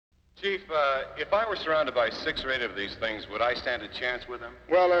Chief, if I were surrounded by 6 or 8 of these things, would I stand a chance with them?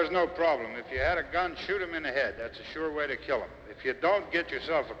 Well, there's no problem. If you had a gun, shoot him in the head. That's a sure way to kill him. If you don't, get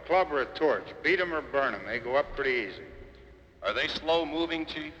yourself a club or a torch. Beat them or burn them. They go up pretty easy. Are they slow-moving,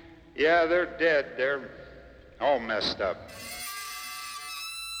 Chief? Yeah, they're dead. They're all messed up.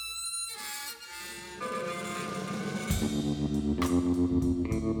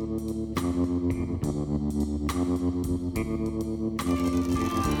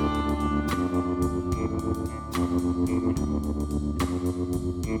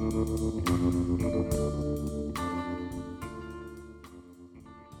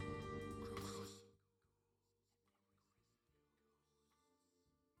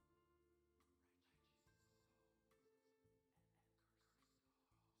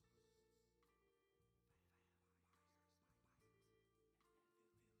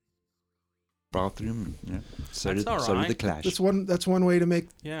 Bathroom. Yeah. So That's did, all so did right. the Clash. That's one way to make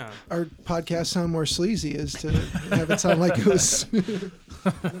Yeah. our podcast sound more sleazy, is to have it sound like it was the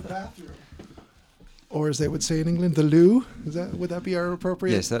bathroom. Or as they would say in England, the loo. Would that be our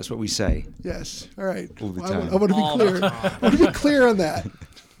appropriate? Yes, that's what we say. Yes. All right. All the Well, time. I want to be All the clear. time. I want to be clear on that.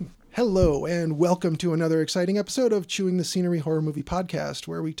 Hello, and welcome to another exciting episode of Chewing the Scenery Horror Movie Podcast,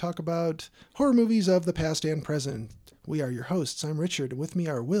 where we talk about horror movies of the past and present. We are your hosts. I'm Richard, and with me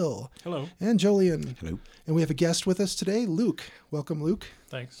are Will. Hello. And Jolien. Hello. And we have a guest with us today, Luke. Welcome, Luke.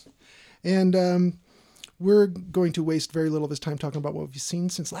 Thanks. And we're going to waste very little of his time talking about what we've seen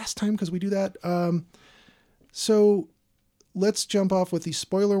since last time, because we do that. So let's jump off with the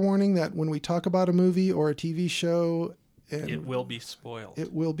spoiler warning that when we talk about a movie or a TV show, and It will be spoiled.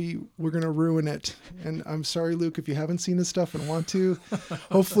 we're going to ruin it. And I'm sorry, Luke, if you haven't seen this stuff and want to.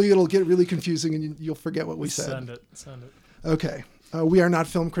 Hopefully it'll get really confusing and you'll forget what we said. Send it. Okay. We are not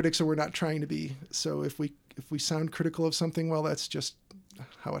film critics, and we're not trying to be. So if we sound critical of something, well, that's just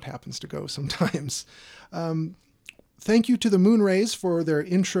how it happens to go sometimes. Thank you to the Moonrays for their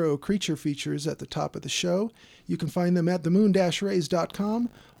intro creature features at the top of the show. You can find them at themoon-rays.com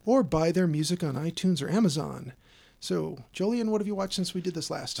or buy their music on iTunes or Amazon. So, Jolien, what have you watched since we did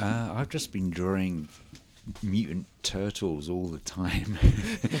this last? I've just been drawing mutant turtles all the time.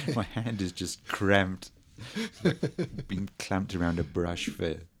 My hand is just cramped. It's like been clamped around a brush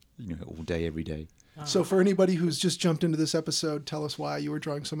for all day, every day. So for anybody who's just jumped into this episode, tell us why you were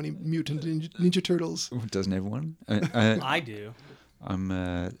drawing so many mutant Ninja Turtles. Doesn't everyone? I do. I'm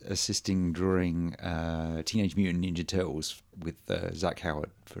assisting drawing Teenage Mutant Ninja Turtles with Zach Howard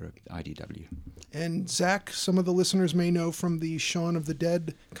for IDW. And Zach, some of the listeners may know from the Shaun of the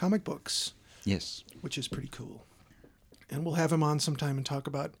Dead comic books. Yes. Which is pretty cool. And we'll have him on sometime and talk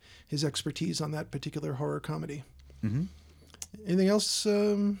about his expertise on that particular horror comedy. Mm-hmm. Anything else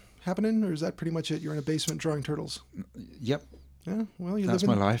happening, or is that pretty much it? You're in a basement drawing turtles. Yep. Yeah, well, That's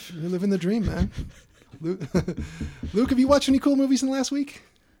my life. You're living the dream, man. Luke, have you watched any cool movies in the last week?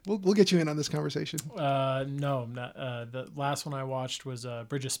 We'll get you in on this conversation. No, not. The last one I watched was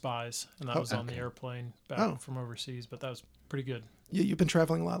Bridge of Spies, and that was on the airplane back from overseas, but that was pretty good. Yeah, you've been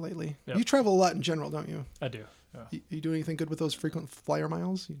traveling a lot lately. Yep. You travel a lot in general, don't you? I do. Yeah. You do anything good with those frequent flyer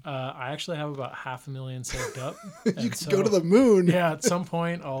miles? I actually have about $500,000 saved up. You could go to the moon. Yeah, at some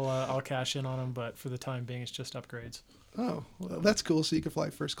point I'll cash in on them, but for the time being, it's just upgrades. Oh, well, that's cool. So you could fly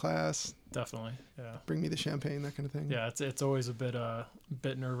first class. Definitely, yeah. Bring me the champagne, that kind of thing. Yeah, it's always a bit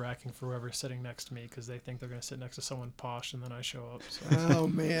nerve-wracking for whoever's sitting next to me, because they think they're going to sit next to someone posh, and then I show up. So. Oh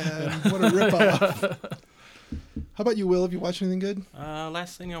man, what a ripoff! How about you, Will? Have you watched anything good?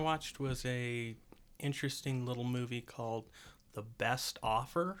 Last thing I watched was a interesting little movie called The Best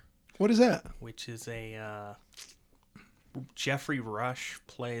Offer. What is that? Which is a Jeffrey Rush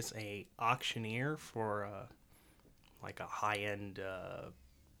plays a auctioneer for like a high-end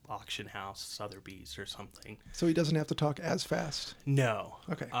auction house, Sotheby's or something. So he doesn't have to talk as fast? No.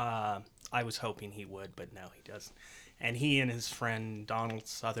 Okay. I was hoping he would, but no, he doesn't. And he and his friend Donald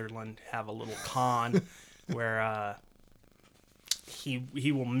Sutherland have a little con where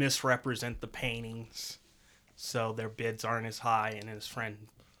he will misrepresent the paintings so their bids aren't as high, and his friend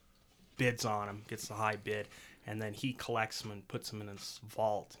bids on him, gets the high bid, and then he collects them and puts them in his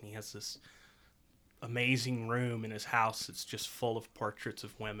vault, and he has this amazing room in his house that's just full of portraits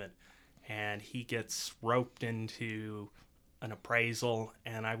of women, and he gets roped into an appraisal,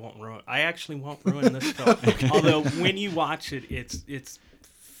 and I actually won't ruin this film. Although when you watch it, it's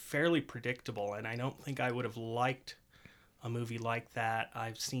fairly predictable, and I don't think I would have liked a movie like that.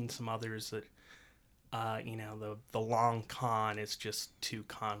 I've seen some others that the long con is just too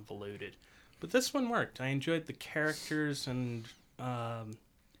convoluted, but this one worked. I enjoyed the characters, and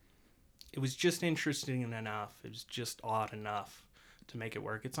it was just interesting enough. It was just odd enough to make it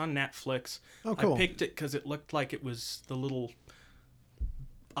work. It's on Netflix. Oh, cool. I picked it because it looked like it was the little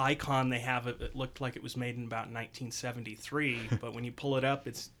icon they have. It looked like it was made in about 1973, but when you pull it up,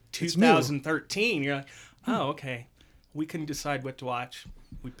 it's 2013. You're like, oh, okay. We couldn't decide what to watch.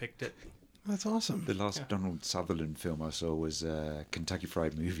 We picked it. That's awesome. The last Donald Sutherland film I saw was Kentucky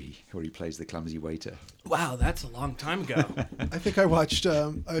Fried Movie, where he plays the clumsy waiter. Wow, that's a long time ago. I think I watched.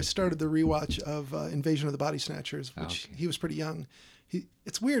 I started the rewatch of Invasion of the Body Snatchers, which he was pretty young.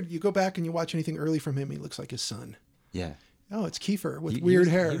 It's weird. You go back and you watch anything early from him, he looks like his son. Yeah. Oh, it's Kiefer with weird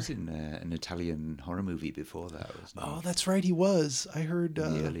hair. He was in an Italian horror movie before that, wasn't he? Oh, that's right. He was. I heard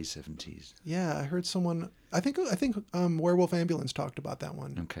in the early 70s. Yeah, I heard someone. I think Werewolf Ambulance talked about that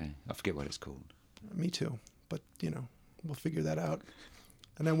one. Okay, I forget what it's called. Me too. But we'll figure that out,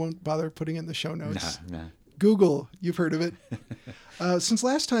 and I won't bother putting it in the show notes. No. Google, you've heard of it. Since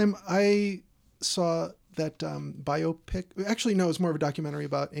last time I saw that biopic. Actually, no, it's more of a documentary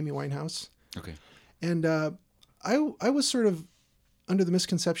about Amy Winehouse. Okay. And I was sort of under the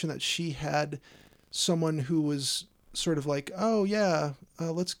misconception that she had someone who was sort of like, oh yeah,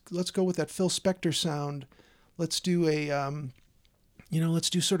 let's go with that Phil Spector sound. Let's do let's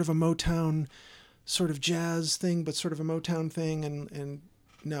do sort of a Motown sort of jazz thing, but sort of a Motown thing. And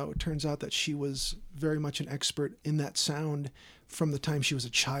no, it turns out that she was very much an expert in that sound from the time she was a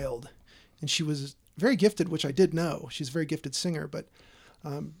child. And she was very gifted, which I did know. She's a very gifted singer, but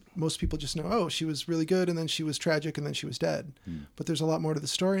most people just know, oh, she was really good, and then she was tragic, and then she was dead. But there's a lot more to the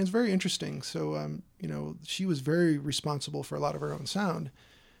story, and it's very interesting. So, she was very responsible for a lot of her own sound.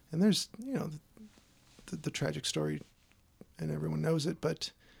 And there's, the tragic story, and everyone knows it,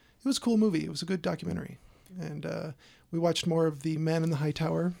 but it was a cool movie. It was a good documentary. And we watched more of The Man in the High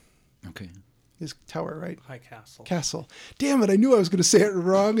Tower. Okay. His tower, right? High Castle. Castle. Damn it, I knew I was going to say it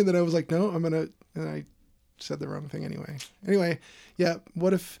wrong, and then I was like, no, and I said the wrong thing anyway. Anyway, yeah,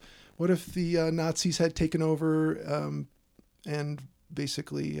 what if the Nazis had taken over and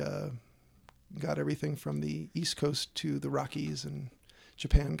basically got everything from the East Coast to the Rockies, and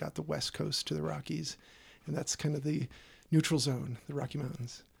Japan got the West Coast to the Rockies, and that's kind of the neutral zone, the Rocky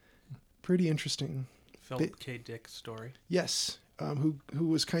Mountains. Pretty interesting. Philip K. Dick story. Yes, who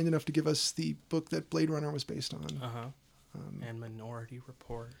was kind enough to give us the book that Blade Runner was based on. And Minority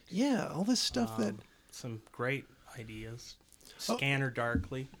Report. Yeah, all this stuff that... Some great ideas. Scanner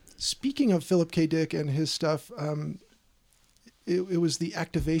Darkly. Speaking of Philip K. Dick and his stuff, it was the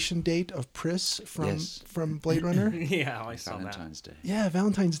activation date of Pris from Blade Runner. Yeah, I saw Valentine's Day. Yeah,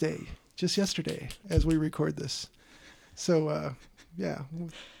 Valentine's Day, just yesterday as we record this. So yeah,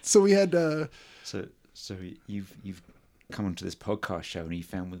 so we had. So you've come onto this podcast show and you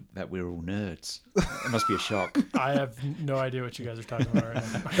found that we're all nerds. It must be a shock. I have no idea what you guys are talking about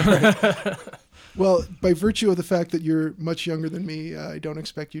right now. Well, by virtue of the fact that you're much younger than me, I don't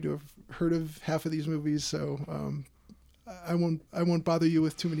expect you to have heard of half of these movies, so I won't bother you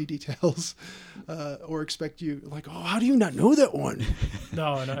with too many details, or expect you like, oh, how do you not know that one?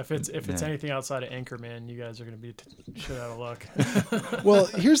 No. If it's anything outside of Anchorman, you guys are going to be shit out of luck. Well,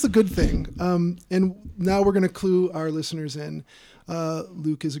 here's the good thing, and now we're going to clue our listeners in.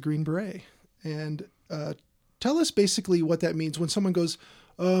 Luke is a Green Beret, and tell us basically what that means when someone goes,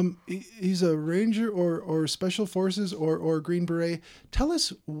 he's a Ranger or Special Forces or Green Beret. Tell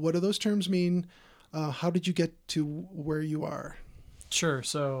us, what do those terms mean? How did you get to where you are? Sure.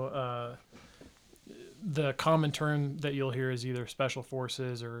 So the common term that you'll hear is either Special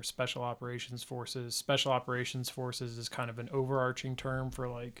Forces or Special Operations Forces. Special Operations Forces is kind of an overarching term for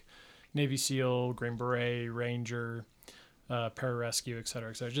like Navy SEAL, Green Beret, Ranger, pararescue, et cetera,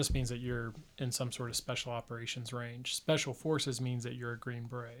 et cetera. It just means that you're in some sort of special operations range. Special Forces means that you're a Green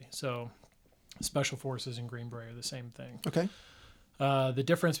Beret. So Special Forces and Green Beret are the same thing. Okay. The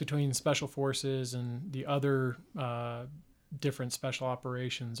difference between Special Forces and the other different special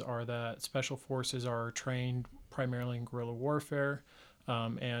operations are that Special Forces are trained primarily in guerrilla warfare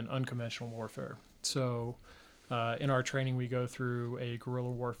and unconventional warfare. So in our training, we go through a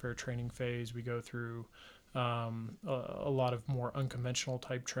guerrilla warfare training phase. We go through a lot of more unconventional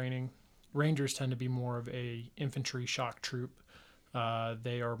type training. Rangers tend to be more of a infantry shock troop.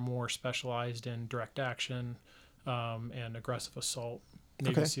 They are more specialized in direct action and aggressive assault.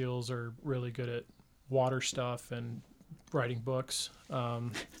 Navy SEALs are really good at water stuff and writing books.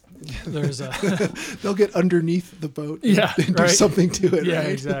 They'll get underneath the boat and do right. something to it. Yeah, right?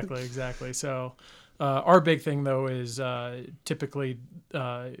 exactly. So our big thing though is typically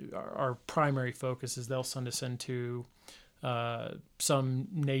our primary focus is they'll send us into some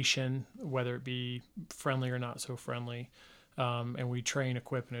nation, whether it be friendly or not so friendly. And we train,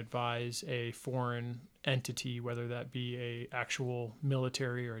 equip, and advise a foreign entity, whether that be a actual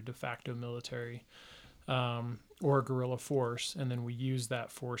military or a de facto military, or a guerrilla force, and then we use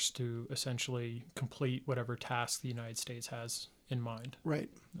that force to essentially complete whatever task the United States has in mind. Right.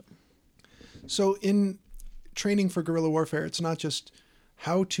 So in training for guerrilla warfare, it's not just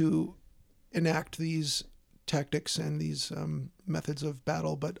how to enact these tactics and these methods of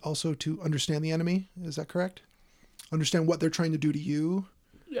battle, but also to understand the enemy. Is that correct? Understand what they're trying to do to you?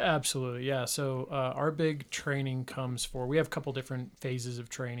 Yeah, absolutely. Yeah. So our big training we have a couple different phases of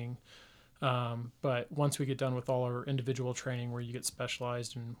training. But once we get done with all our individual training where you get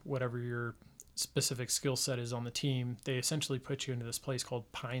specialized in whatever your specific skill set is on the team, they essentially put you into this place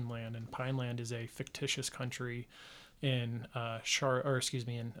called Pineland. And Pineland is a fictitious country in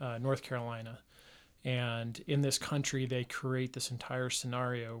North Carolina. And in this country, they create this entire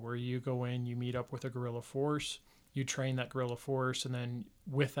scenario where you go in, you meet up with a guerrilla force, you train that guerrilla force, and then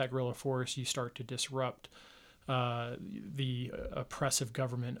with that guerrilla force, you start to disrupt the oppressive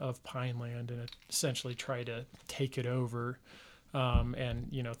government of Pineland and essentially try to take it over.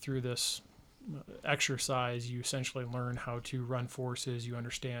 And, through this exercise, you essentially learn how to run forces. You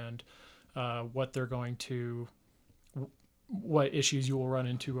understand what issues you will run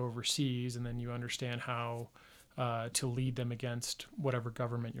into overseas, and then you understand how to lead them against whatever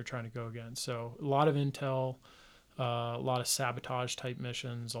government you're trying to go against. So a lot of intel, a lot of sabotage type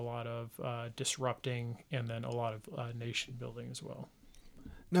missions, a lot of disrupting, and then a lot of nation building as well.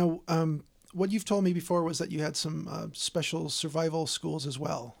 Now, what you've told me before was that you had some special survival schools as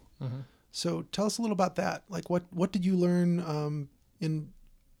well. Mm-hmm. So tell us a little about that. Like, what did you learn in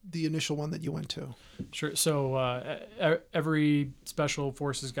the initial one that you went to? Sure. So every special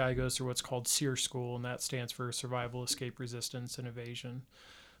forces guy goes through what's called SEER school, and that stands for Survival, Escape, Resistance, and Evasion.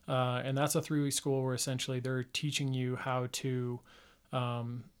 And that's a 3-week school where essentially they're teaching you how to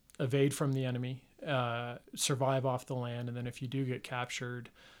evade from the enemy, survive off the land, and then if you do get captured,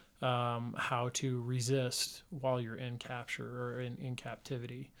 how to resist while you're in capture or in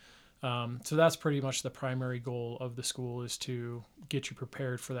captivity. So that's pretty much the primary goal of the school, is to get you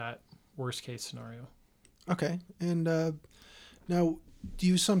prepared for that worst case scenario. Okay. And now, do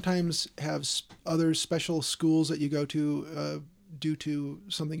you sometimes have other special schools that you go to due to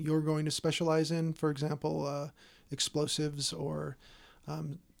something you're going to specialize in? For example, explosives, or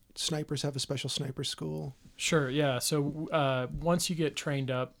snipers have a special sniper school. Sure, yeah. So once you get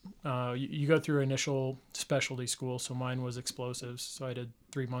trained up, you go through initial specialty school. So mine was explosives. So I did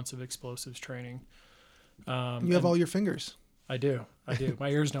 3 months of explosives training. You have all your fingers. I do. My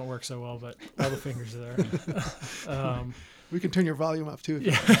ears don't work so well, but all the fingers are there. We can turn your volume up too.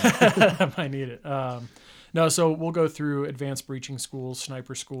 Yeah, I might need it. No, so we'll go through advanced breaching schools,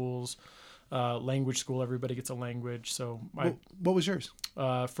 sniper schools, language school. Everybody gets a language. So what was yours?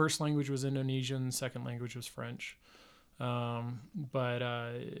 First language was Indonesian. Second language was French. But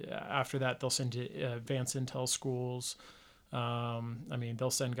after that, they'll send you advanced intel schools.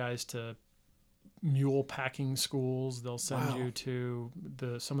 They'll send guys to mule packing schools. They'll send you to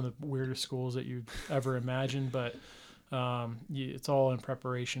some of the weirdest schools that you'd ever imagine. But it's all in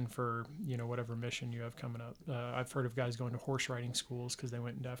preparation for whatever mission you have coming up. I've heard of guys going to horse riding schools because they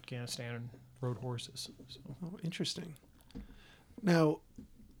went into Afghanistan and rode horses. So. Oh, interesting. Now,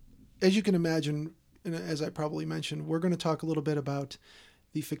 as you can imagine, and as I probably mentioned, we're going to talk a little bit about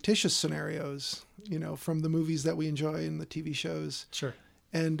the fictitious scenarios, from the movies that we enjoy and the TV shows. Sure.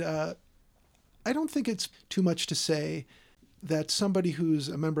 And I don't think it's too much to say that somebody who's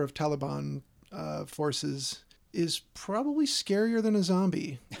a member of Taliban forces is probably scarier than a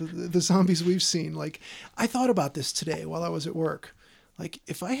zombie. The zombies we've seen. Like, I thought about this today while I was at work. Like,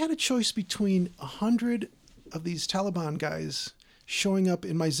 if I had a choice between 100 of these Taliban guys showing up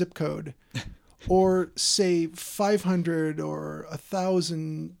in my zip code, or say 500 or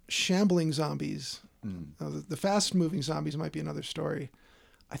 1,000 shambling zombies, the fast-moving zombies might be another story.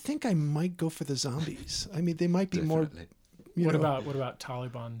 I think I might go for the zombies. I mean, they might be Definitely. What about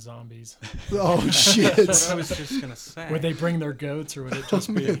Taliban zombies? Oh shit! That's what I was just gonna say. Would they bring their goats, or would it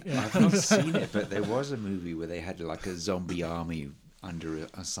just be? Yeah. I've not seen it, but there was a movie where they had like a zombie army under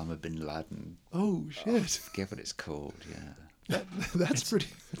Osama bin Laden. Oh shit! I forget what it's called. Yeah. That's pretty.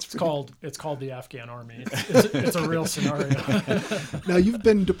 It's called the Afghan Army. It's a real scenario. Now, you've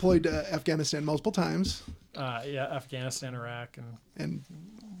been deployed to Afghanistan multiple times. Yeah, Afghanistan, Iraq, and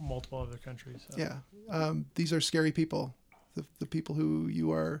multiple other countries. So. Yeah, these are scary people. The people who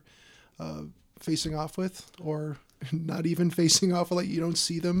you are facing off with, or not even facing off with, like you don't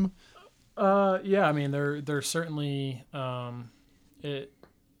see them. Yeah, I mean they're certainly the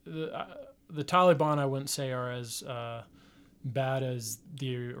Taliban. I wouldn't say are as bad as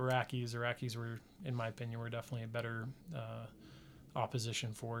the Iraqis were, in my opinion, were definitely a better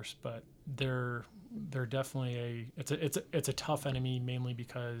opposition force, but they're definitely it's a tough enemy, mainly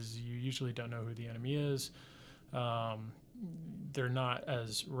because you usually don't know who the enemy is. They're not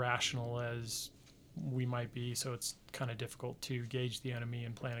as rational as we might be, so it's kind of difficult to gauge the enemy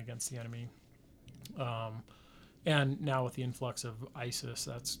and plan against the enemy. And now with the influx of ISIS,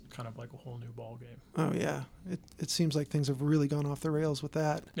 that's kind of like a whole new ball game. Oh yeah, it seems like things have really gone off the rails with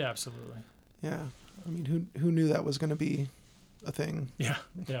that. Yeah, absolutely. Yeah, I mean, who knew that was going to be a thing? Yeah,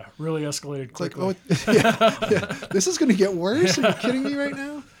 really escalated It's like, quickly. this is going to get worse. Are you kidding me right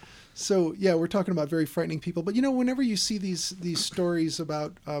now? So yeah, we're talking about very frightening people. But whenever you see these stories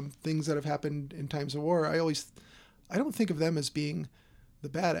about things that have happened in times of war, I don't think of them as being the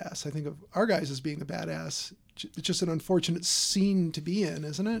badass. I think of our guys as being the badass. It's just an unfortunate scene to be in,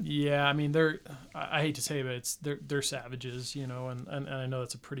 isn't it? Yeah, I mean, I hate to say it, but they're savages, and I know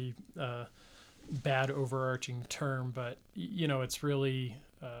that's a pretty bad overarching term, but it's really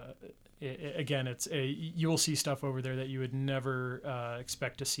you will see stuff over there that you would never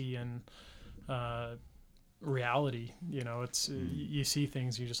expect to see in reality. You see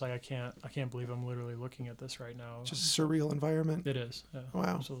things, you're just like, I can't believe I'm literally looking at this right now. Just a surreal environment. It is. Yeah,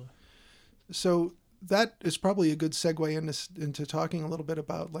 wow. Absolutely. So that is probably a good segue into talking a little bit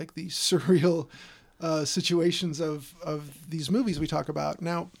about like the surreal situations of these movies we talk about.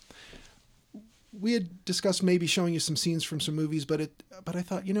 Now, we had discussed maybe showing you some scenes from some movies, but I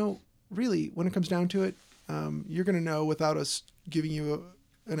thought, really, when it comes down to it, you're going to know without us giving you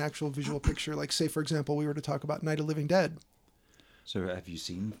an actual visual picture. Like, say, for example, we were to talk about Night of the Living Dead. So have you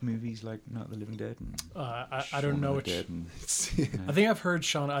seen movies like Night of the Living Dead? And I don't know which. I think I've heard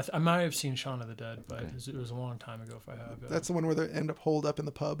Shaun. I might have seen Shaun of the Dead, but it was a long time ago if I have. That's the one where they end up holed up in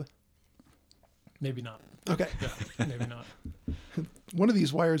the pub? Maybe not. Okay. Yeah, maybe not. One of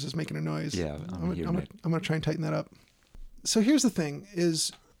these wires is making a noise. Yeah, I'm going to try and tighten that up. So here's the thing: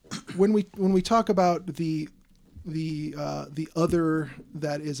 is when we talk about the other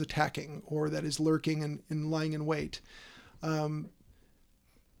that is attacking or that is lurking and lying in wait,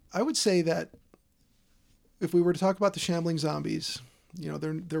 I would say that if we were to talk about the shambling zombies,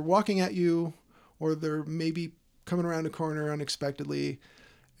 they're walking at you, or they're maybe coming around a corner unexpectedly,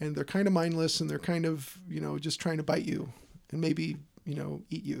 and they're kind of mindless, and they're kind of just trying to bite you and maybe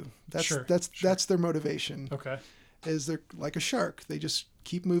eat you. That's their motivation. Okay. Is they're like a shark. They just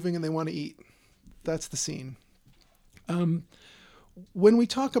keep moving and they want to eat. That's the scene. When we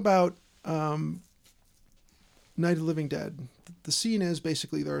talk about Night of the Living Dead, the scene is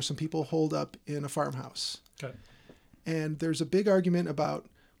basically there are some people holed up in a farmhouse. Okay. And there's a big argument about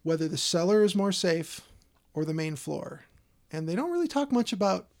whether the cellar is more safe or the main floor. And they don't really talk much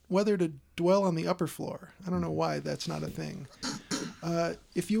about whether to dwell on the upper floor. I don't know why that's not a thing.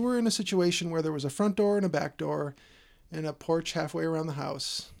 If you were in a situation where there was a front door and a back door and a porch halfway around the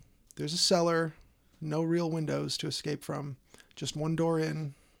house, there's a cellar, no real windows to escape from, just one door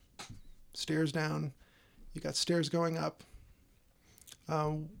in, stairs down, you got stairs going up.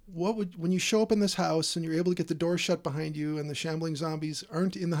 When you show up in this house and you're able to get the door shut behind you and the shambling zombies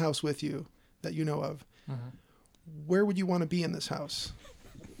aren't in the house with you that you know of, where would you want to be in this house?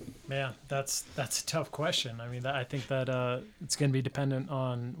 Man, that's a tough question. I mean, I think that it's going to be dependent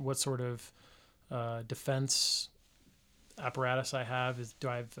on what sort of defense apparatus I have. Do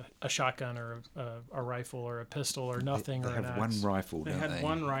I have a shotgun or a rifle or a pistol or nothing? They or have an one axe? rifle, They don't had they?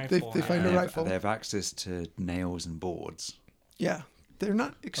 one rifle. They find a rifle. They have access to nails and boards. Yeah, they're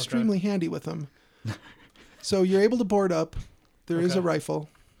not extremely handy with them. So you're able to board up. There is a rifle.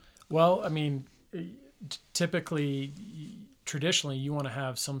 Well, I mean, typically, traditionally, you want to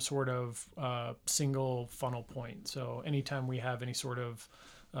have some sort of single funnel point. So anytime we have any sort of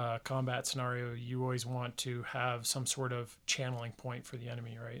combat scenario, you always want to have some sort of channeling point for the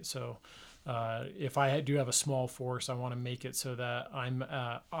enemy, right? So if I do have a small force, I want to make it so that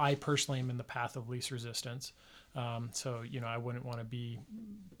I personally am in the path of least resistance. So, I wouldn't want to be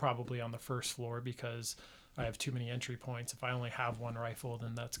probably on the first floor because I have too many entry points. If I only have one rifle,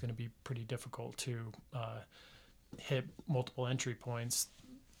 then that's going to be pretty difficult to hit multiple entry points.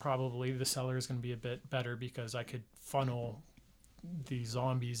 Probably the cellar is going to be a bit better because I could funnel the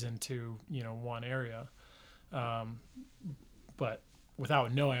zombies into, one area. But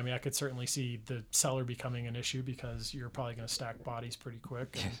without knowing, I mean, I could certainly see the cellar becoming an issue because you're probably going to stack bodies pretty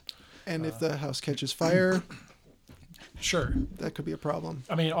quick. And if the house catches fire, sure, that could be a problem.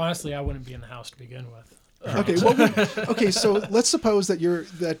 I mean, honestly, I wouldn't be in the house to begin with. Okay, so let's suppose that you're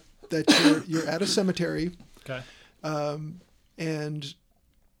at a cemetery. Okay. And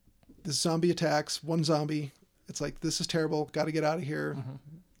the zombie attacks. One zombie It's like, this is terrible. Got to get out of here.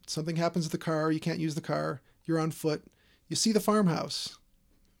 Something happens to the car. You can't use the car. You're on foot. You see the farmhouse.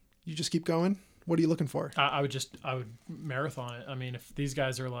 You just keep going. What are you looking for? I would marathon it. I mean, if these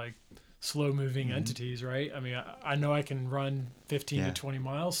guys are like slow moving entities, right? I mean, I know I can run 15 to 20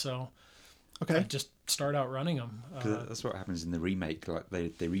 miles, so Okay. I just start out running them. 'Cause that's what happens in the remake. Like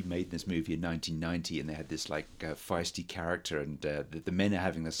they remade this movie in 1990, and they had this like feisty character, and the men are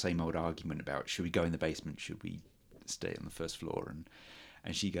having the same old argument about should we go in the basement, should we stay on the first floor,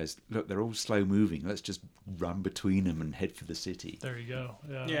 and she goes, look, they're all slow moving. Let's just run between them and head for the city. There you go.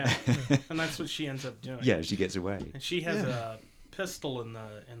 Yeah, and that's what she ends up doing. Yeah, she gets away. And she has a pistol in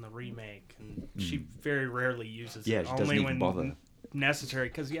the remake, and she very rarely uses Yeah, it. she doesn't only even when bother. necessary.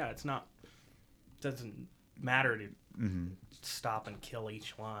 Because it's not doesn't matter to stop and kill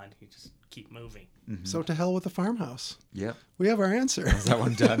each one. You just keep moving. So to hell with the farmhouse. Yep. We have our answer. Is that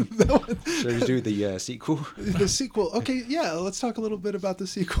one done? Shall we do the sequel? The sequel. Okay, yeah, let's talk a little bit about the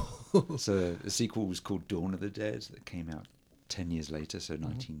sequel. So the sequel was called Dawn of the Dead, that came out 10 years later, so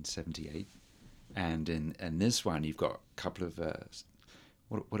 1978. And in this one, you've got a couple of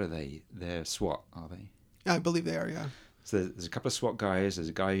what are they? They're SWAT, are they? I believe they are, yeah. So there's a couple of SWAT guys. There's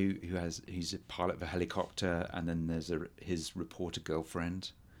a guy he's a pilot of a helicopter, and then there's his reporter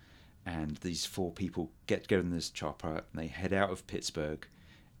girlfriend. And these four people get together in this chopper, and they head out of Pittsburgh,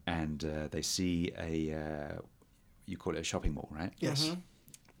 and they see you call it a shopping mall, right? Yes. And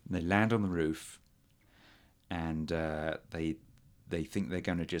they land on the roof, and they think they're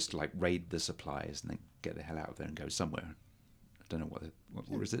going to just like raid the supplies, and they get the hell out of there and go somewhere. I don't know what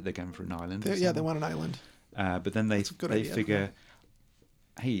was it? They're going for an island. Yeah, they want an island. But then they good idea. figure,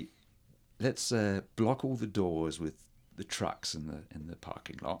 hey, let's block all the doors with the trucks in the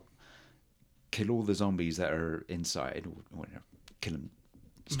parking lot, kill all the zombies that are inside, or kill them,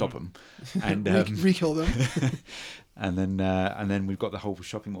 stop them, and Re-kill them. and then we've got the whole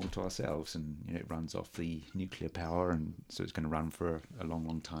shopping mall to ourselves, and it runs off the nuclear power, and so it's going to run for a long,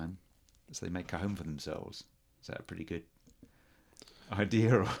 long time. So they make a home for themselves. Is that a pretty good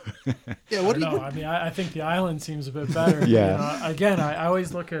idea? Or Yeah, what do No, you... I mean, I think the island seems a bit better. Yeah. Again, I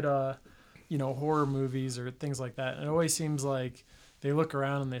always look at horror movies or things like that, and it always seems like they look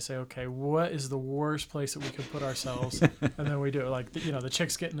around and they say, okay, what is the worst place that we could put ourselves? And then we do it. Like, the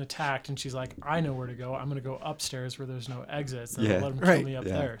chick's getting attacked, and she's like, I know where to go. I'm going to go upstairs where there's no exits. And let them kill me up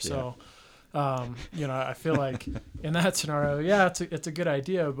there. So, I feel like in that scenario, it's a good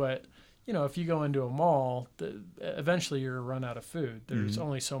idea, but if you go into a mall, eventually you're run out of food. There's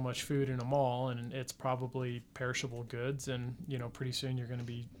only so much food in a mall, and it's probably perishable goods. And, pretty soon you're going to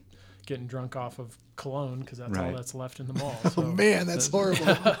be getting drunk off of cologne because that's all that's left in the mall. So, Oh, man, that's horrible.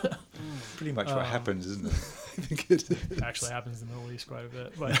 pretty much what happens, isn't it? I think it is. It actually happens in the Middle East quite a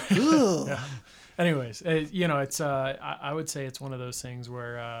bit. But Ugh. yeah. Anyways, it's I would say it's one of those things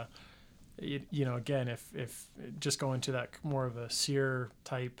where again, if just going to that more of a sear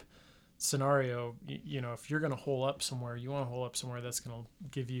type scenario, if you're going to hole up somewhere, you want to hole up somewhere that's going to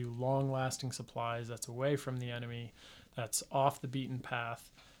give you long lasting supplies, that's away from the enemy, that's off the beaten path.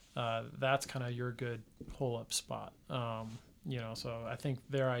 That's kind of your good hole up spot. So I think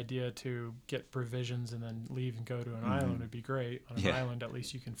their idea to get provisions and then leave and go to an island would be great. On an island, at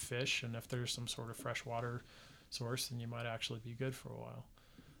least you can fish, and if there's some sort of fresh water source, then you might actually be good for a while.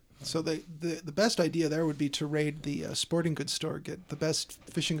 So the best idea there would be to raid the sporting goods store, get the best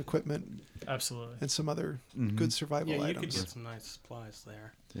fishing equipment, Absolutely. and some other good survival Yeah, you items. could get some nice supplies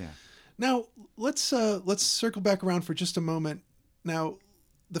there. Yeah. Now let's circle back around for just a moment. Now,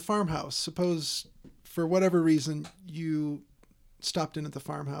 the farmhouse. Suppose for whatever reason you stopped in at the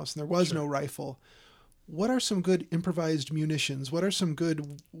farmhouse and there was no rifle. What are some good improvised munitions? What are some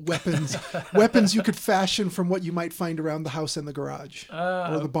good weapons you could fashion from what you might find around the house and the garage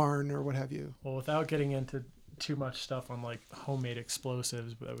or the barn or what have you? Well, without getting into too much stuff on like homemade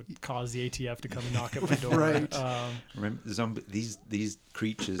explosives that would cause the ATF to come and knock at my door. Right. Remember, these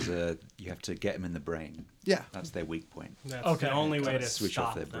creatures, you have to get them in the brain. Yeah. That's their weak point. That's Okay. the only way Gotta to switch stop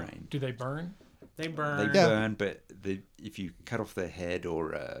off their them. brain. Do they burn? They They burn. Yeah. burn, but if you cut off their head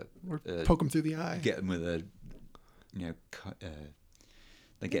or Poke them through the eye. get them with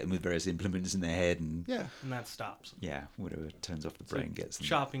they get them with various implements in their head, and Yeah. And that stops them. whatever turns off the So brain gets them.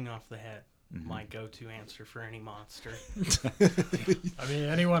 chopping off the head. My go-to answer for any monster. I mean,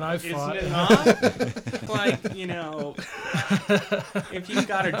 anyone I've Isn't fought. it not? Like, if you've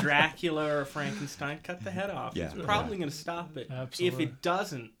got a Dracula or a Frankenstein, cut the head off. Yeah. It's probably going to stop it. Absolutely. If it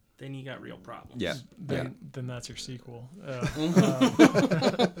doesn't, then you got real problems. Yeah. Then that's your sequel.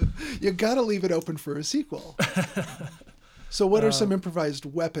 You got to leave it open for a sequel. So what are some improvised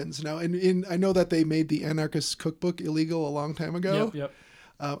weapons now? And I know that they made the Anarchist Cookbook illegal a long time ago. Yep.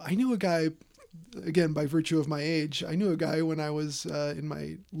 I knew a guy, again, by virtue of my age, I knew a guy when I was in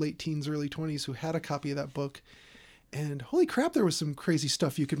my late teens, early 20s who had a copy of that book. And holy crap, there was some crazy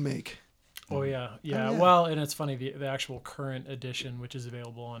stuff you could make. Oh yeah. yeah. Well, and it's funny, the actual current edition, which is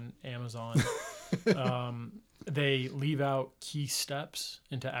available on Amazon, they leave out key steps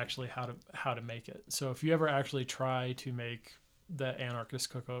into actually how to make it. So if you ever actually try to make the Anarchist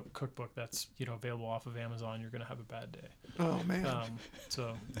cookbook that's available off of Amazon, you're gonna have a bad day. Oh man.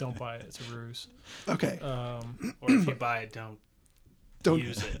 So don't buy it. It's a ruse. Okay. Or if you buy it, don't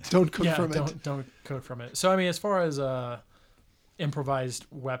use it. Don't cook from it. Don't cook from it. So I mean, as far as improvised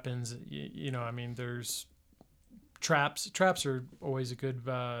weapons, I mean, there's traps. Traps are always a good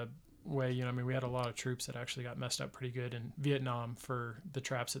way. I mean, we had a lot of troops that actually got messed up pretty good in Vietnam for the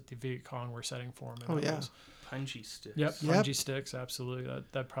traps that the Viet Cong were setting for them. And Punji sticks. Yep, punji sticks, absolutely.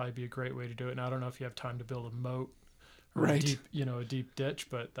 That'd probably be a great way to do it. And I don't know if you have time to build a moat or a deep ditch,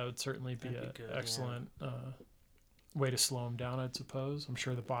 but that would certainly be an excellent way to slow them down, I'd suppose. I'm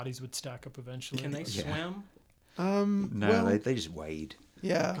sure the bodies would stack up eventually. Can they swim? No, they just wade.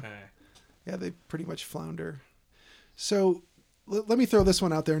 Yeah. Okay. Yeah, they pretty much flounder. So let me throw this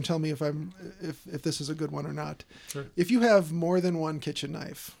one out there and tell me if this is a good one or not. Sure. If you have more than one kitchen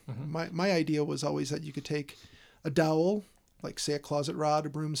knife, my idea was always that you could take a dowel, like say a closet rod, a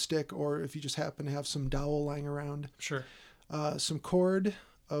broomstick, or if you just happen to have some dowel lying around, Sure. Some cord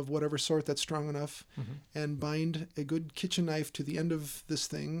of whatever sort that's strong enough, and bind a good kitchen knife to the end of this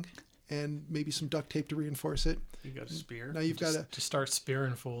thing, and maybe some duct tape to reinforce it. You got a spear? Now you've got to just start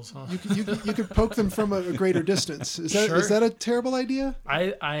spearing fools, huh? you could poke them from a greater distance. Is that a terrible idea?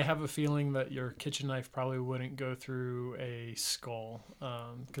 I have a feeling that your kitchen knife probably wouldn't go through a skull,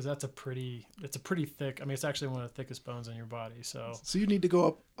 because it's a pretty thick. I mean, it's actually one of the thickest bones in your body. So you need to go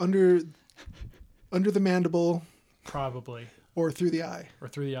up under the mandible, probably, or through the eye, or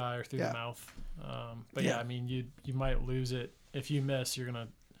through the mouth. But I mean, you might lose it if you miss. You're gonna.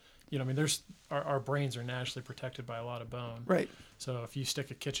 I mean, there's our brains are naturally protected by a lot of bone. Right. So if you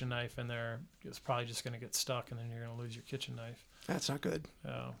stick a kitchen knife in there, it's probably just going to get stuck, and then you're going to lose your kitchen knife. That's not good.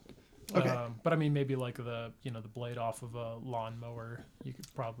 Okay. But I mean, maybe like the blade off of a lawnmower, you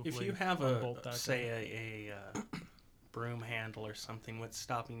could probably. If you have a broom handle or something, what's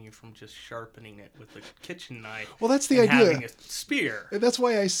stopping you from just sharpening it with a kitchen knife? Well, that's the and idea. Having a spear. And that's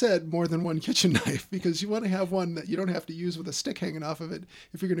why I said more than one kitchen knife, because you want to have one that you don't have to use with a stick hanging off of it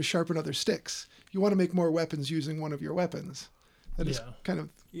if you're going to sharpen other sticks. You want to make more weapons using one of your weapons. That is kind of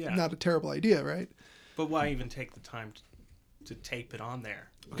not a terrible idea, right? But why even take the time to tape it on there?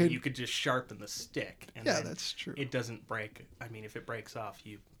 Okay. You could just sharpen the stick. And yeah, that's true. It doesn't break. I mean, if it breaks off,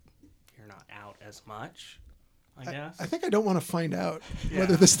 you're not out as much. I guess. I think I don't want to find out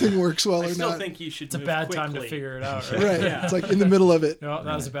whether this thing works well or not. I still think you should. It's a bad time to figure it out, right? Right. Yeah. It's like in the middle of it. No,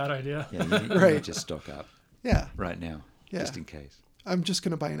 that was a bad idea. Yeah, you need to stock up. Yeah. Right now, just in case. I'm just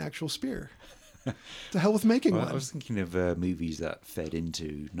going to buy an actual spear. To hell with making one. I was thinking of movies that fed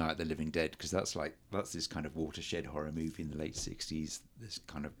into Night of the Living Dead, because that's this kind of watershed horror movie in the late 60s. There's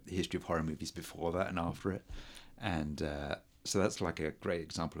kind of history of horror movies before that and after it. And so that's like a great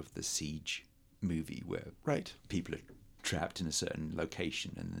example of the Siege movie where people are trapped in a certain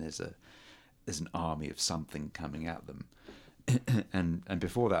location and there's an army of something coming at them. and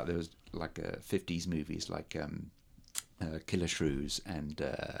before that there was like 50s movies like Killer Shrews and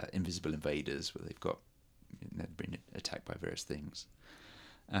Invisible Invaders, where they've been attacked by various things.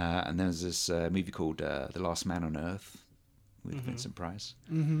 And there's this movie called The Last Man on Earth with Vincent Price,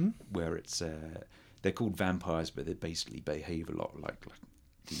 where it's they're called vampires, but they basically behave a lot like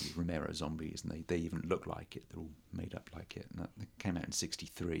the Romero zombies, and they even look like it. They're all made up like it. And that came out in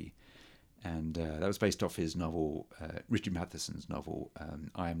 '63, and that was based off his novel, Richard Matheson's novel,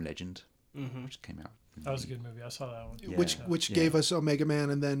 I Am Legend, which came out. That was a good movie. I saw that one. Yeah. Which gave us Omega Man,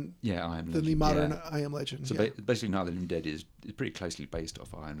 and then I Am Legend. Then the modern I Am Legend. So basically, Night of the Living Dead is pretty closely based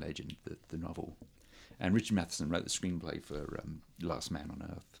off I Am Legend, the novel. And Richard Matheson wrote the screenplay for Last Man on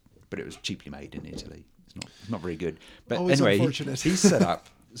Earth, but it was cheaply made in Italy. It's not very good. But always anyway, unfortunate. he's set up.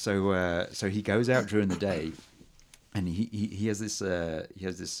 So he goes out during the day, and he has this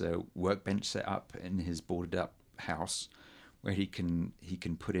workbench set up in his boarded up house, where he can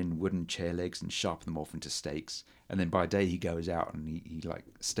put in wooden chair legs and sharpen them off into stakes. And then by day he goes out and he like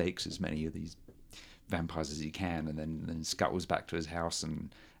stakes as many of these vampires as he can, and then scuttles back to his house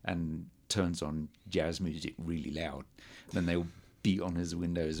and turns on jazz music really loud. And then they'll beat on his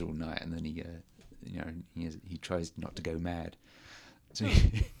windows all night, and then he tries not to go mad. So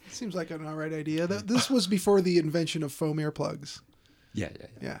Seems like an all right idea. This was before the invention of foam earplugs. Yeah.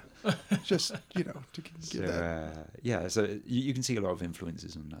 Yeah. Just, to give So, that. so you can see a lot of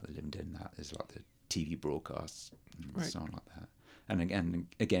influences on Night of the Living Dead in that. There's like the TV broadcasts and Right. so on like that. And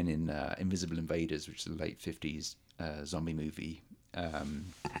again in Invisible Invaders, which is the late 50s zombie movie,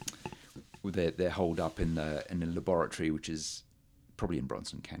 they're holed up in a laboratory, which is probably in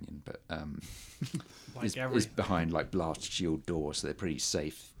Bronson Canyon, but is behind like blast shield doors, so they're pretty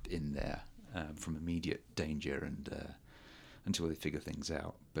safe in there from immediate danger and until they figure things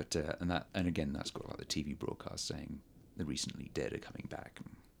out. But and again, that's got like the TV broadcast saying the recently dead are coming back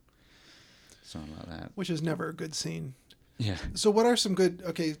and something like that. Which is never a good scene. Yeah. So what are some good,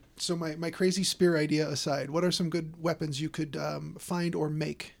 okay, so my crazy spear idea aside, what are some good weapons you could find or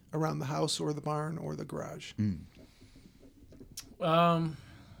make around the house or the barn or the garage?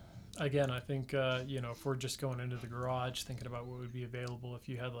 Again, I think, if we're just going into the garage, thinking about what would be available if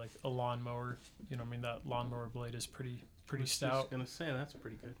you had like a lawnmower, that lawnmower blade is pretty I was stout. just gonna say that's a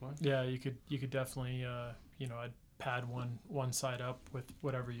pretty good one. Yeah, you could definitely, I'd pad one side up with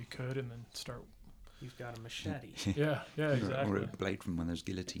whatever you could and then start. You've got a machete. Yeah, Or exactly. a blade from one of those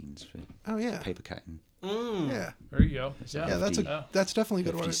guillotines for Oh, yeah. paper cutting. Yeah. There you go. So Yeah, hefty. That's definitely a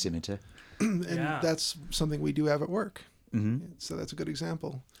good hefty one. scimitar. And Yeah. that's something we do have at work. Mm-hmm. So that's a good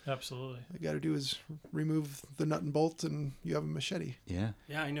example. absolutely. All you got to do is remove the nut and bolt and you have a machete. Yeah.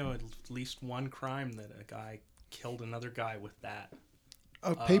 Yeah, I know at least one crime that a guy killed another guy with that.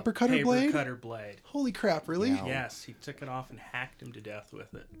 A paper cutter blade? Paper cutter blade. Holy crap, really? Wow. Yes, he took it off and hacked him to death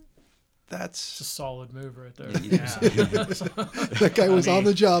with it. It's a That's solid move right there. Yeah. that guy was on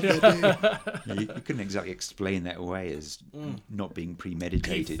the job that day. You couldn't exactly explain that away as not being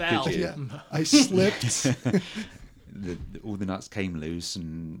premeditated, He fell. could you? Yeah. I slipped. All the nuts came loose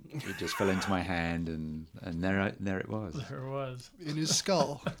and it just fell into my hand and there it was. There it was. in his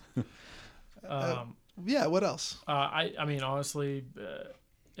skull. Yeah, what else? I mean, honestly,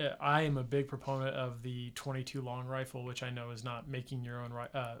 I am a big proponent of the 22 long rifle, which I know is not making your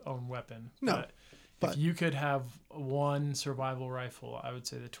own weapon. No, but if you could have one survival rifle, I would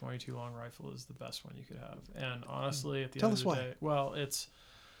say the 22 long rifle is the best one you could have. And honestly, at the Tell end us of the why. day, well, it's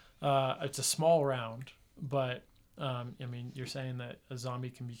a small round, but I mean, you're saying that a zombie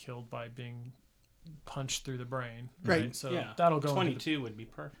can be killed by being punched through the brain, right? Right. So Yeah, that'll go 22 would be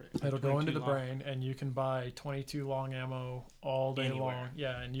perfect. It'll go into 22 the long. brain, and you can buy 22 long ammo all day Anywhere. long.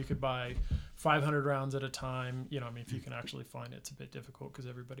 Yeah, and you could buy 500 rounds at a time. I mean, if you can actually find it, it's a bit difficult because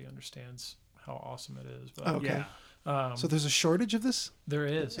everybody understands how awesome it is. But Okay. Yeah. So there's a shortage of this? there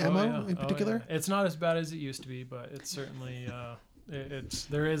is Ammo in particular? It's not as bad as it used to be, but it's certainly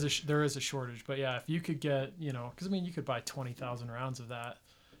there is a shortage. But yeah, if you could get because I mean, you could buy 20,000 rounds of that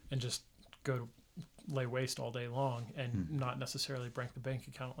and just go to lay waste all day long and not necessarily break the bank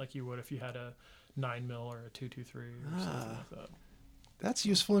account like you would if you had a 9mm or a 223 or something like that. That's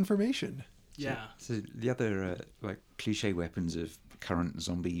useful information. Yeah. So the other like cliche weapons of current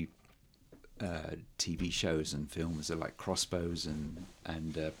zombie TV shows and films are like crossbows and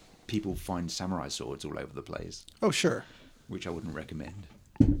people find samurai swords all over the place, Oh, sure. which I wouldn't recommend.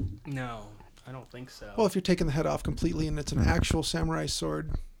 No, I don't think so. Well, if you're taking the head off completely and it's an actual samurai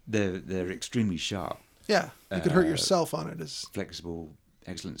sword, They're extremely sharp, yeah, you could hurt yourself on it. flexible,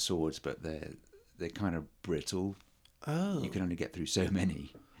 excellent swords, but they're kind of brittle. Oh. You can only get through so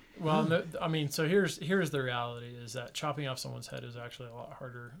many. Well, no, I mean, so here's the reality: is that chopping off someone's head is actually a lot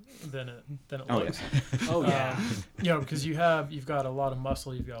harder than it Oh, looks. oh yeah. Because you've got a lot of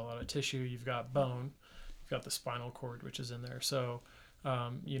muscle, you've got a lot of tissue, you've got bone, you've got the spinal cord, which is in there. So,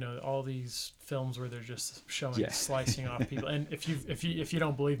 all these films where they're just showing Yeah. slicing off people, and if you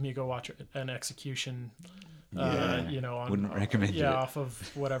don't believe me, go watch an execution. Wouldn't recommend it. off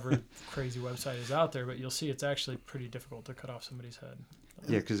of whatever crazy website is out there, but you'll see it's actually pretty difficult to cut off somebody's head.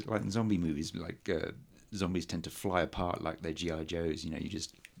 Yeah, because like in zombie movies, like zombies tend to fly apart like they're GI Joes. You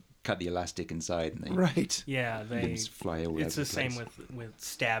just cut the elastic inside and they Right. Yeah, they. just fly all It's over the same place. with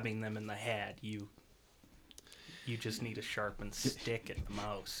stabbing them in the head. You just need a sharpened stick at the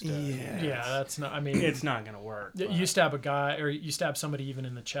most. Yeah. Yeah, that's not. I mean, It's not gonna work. you but- stab a guy or you stab somebody even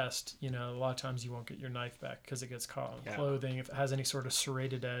in the chest. A lot of times you won't get your knife back because it gets caught on Yeah. clothing. If it has any sort of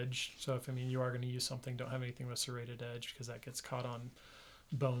serrated edge, so if you are going to use something, don't have anything with serrated edge because that gets caught on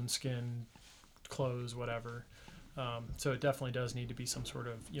bone, skin, clothes, whatever. So it definitely does need to be some sort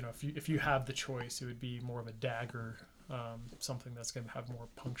of if you have the choice, it would be more of a dagger, something that's going to have more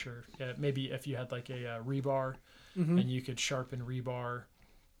puncture. Yeah, maybe if you had like a rebar and you could sharpen rebar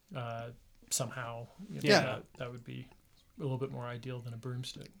somehow, Yeah. that would be a little bit more ideal than a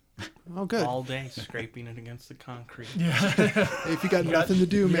broomstick. Oh, good. all day, scraping it against the concrete. Yeah. Hey, if you got nothing to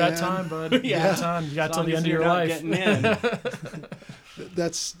do, You man. got time, bud. You got time. You got As till long the as end of you're your not life. getting in.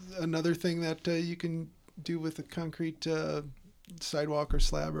 That's another thing that you can do with a concrete sidewalk or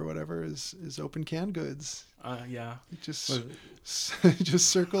slab or whatever is open canned goods. Yeah. It just just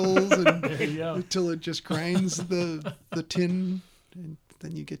circles and There you go. until it just grinds the tin, and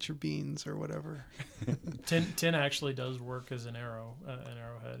then you get your beans or whatever. Tin actually does work as an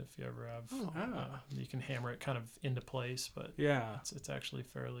arrowhead if you ever have. Oh. You can hammer it kind of into place, but Yeah. it's actually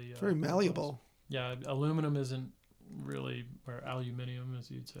fairly Very malleable. Yeah, aluminum isn't really, or aluminium as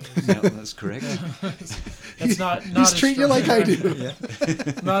you'd say. Yeah, that's correct. It's not He's as treating you strong. like I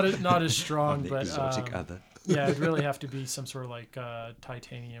do. Not as strong, The but exotic other. yeah, it'd really have to be some sort of like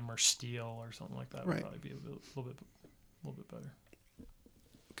titanium or steel or something like that. Would Right. probably be a little bit better.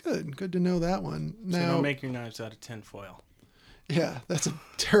 Good to know that one. So Now, don't make your knives out of tinfoil. yeah, that's a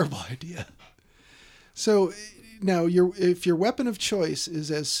terrible idea. So now, if your weapon of choice is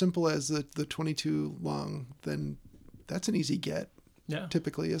as simple as the 22 long, then that's an easy get, Yeah,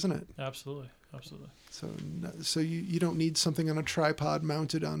 typically, isn't it? absolutely. So you don't need something on a tripod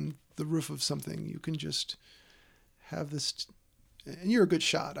mounted on the roof of something. You can just have this, and you're a good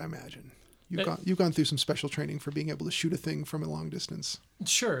shot, I imagine. You've gone through some special training for being able to shoot a thing from a long distance.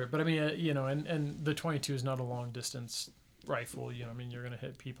 Sure, but I mean, and the 22 is not a long distance rifle. I mean, you're going to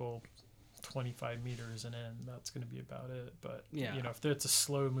hit people 25 meters and in. That's going to be about it. But Yeah. if it's a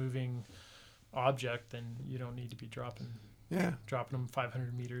slow moving object, then you don't need to be dropping Yeah, them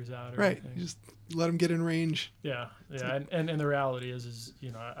 500 meters out. Or right. anything. You just let them get in range. Yeah. And the reality is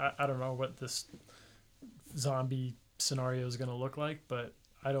I don't know what this zombie scenario is going to look like, but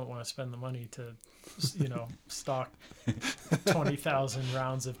I don't want to spend the money to, stock 20,000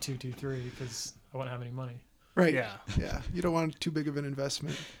 rounds of 223 because I won't have any money. Right. Yeah. Yeah. You don't want too big of an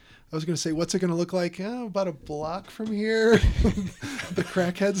investment. I was going to say, what's it going to look like? About a block from here. The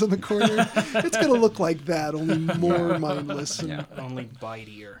crackheads on the corner. It's going to look like that, only more mindless. And, Yeah. Only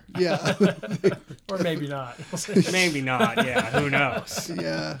bitier. Yeah. Or maybe not. Maybe not. Yeah. Who knows?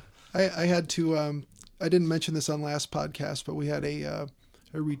 Yeah. I had to, I didn't mention this on last podcast, but we had a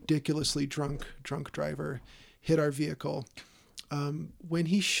ridiculously drunk driver hit our vehicle when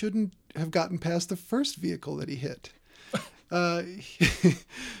he shouldn't have gotten past the first vehicle that he hit.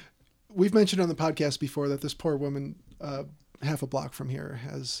 We've mentioned on the podcast before that this poor woman, half a block from here,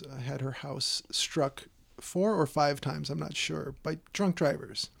 has had her house struck 4 or 5 times, I'm not sure, by drunk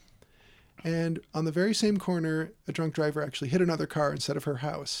drivers. And on the very same corner, a drunk driver actually hit another car instead of her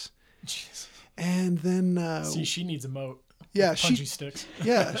house. Jeez. And then, See, she needs a moat. yeah, Punchy sticks.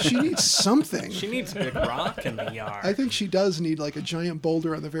 she needs something. She needs a big rock in the yard. I think she does need like a giant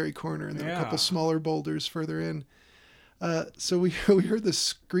boulder on the very corner and then a couple Yeah. smaller boulders further in. So we heard the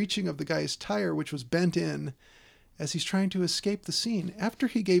screeching of the guy's tire, which was bent in, as he's trying to escape the scene after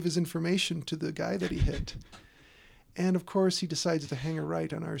he gave his information to the guy that he hit. And of course, he decides to hang a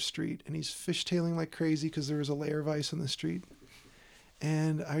right on our street, and he's fishtailing like crazy because there was a layer of ice on the street.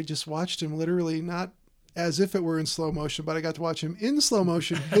 And I just watched him literally, not as if it were in slow motion, but I got to watch him in slow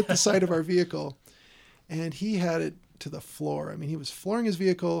motion hit the side of our vehicle. And he had it to the floor. I mean, he was flooring his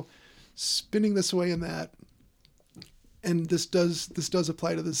vehicle, spinning this way and that. And this does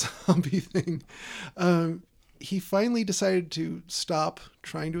apply to the zombie thing. He finally decided to stop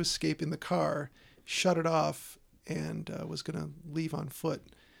trying to escape in the car, shut it off, and was going to leave on foot.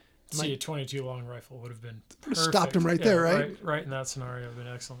 See, a 22 long rifle would have been perfect. Stopped him right there, right? Right in that scenario would have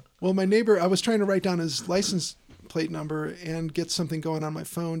been excellent. Well, my neighbor, I was trying to write down his license plate number and get something going on my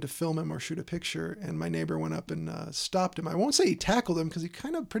phone to film him or shoot a picture. And my neighbor went up and stopped him. I won't say he tackled him because he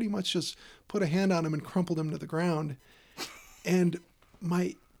kind of pretty much just put a hand on him and crumpled him to the ground. And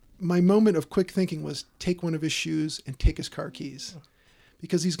my moment of quick thinking was take one of his shoes and take his car keys,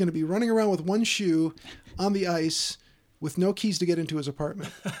 because he's going to be running around with one shoe on the ice with no keys to get into his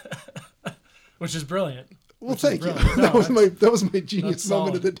apartment. Which is brilliant. Well, Which is thank you. brilliant. That was my genius That's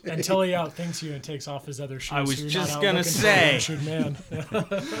moment of the solid. day. Until he outthinks you and takes off his other shoes. I was so you're just not out gonna looking for say. an injured man.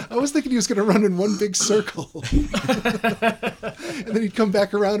 I was thinking he was going to run in one big circle. And then he'd come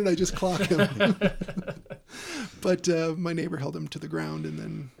back around and I just clock him. But my neighbor held him to the ground, and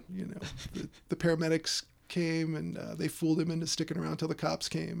then, the paramedics came and they fooled him into sticking around till the cops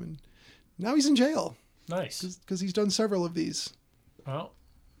came. And now he's in jail Nice. because he's done several of these. Well,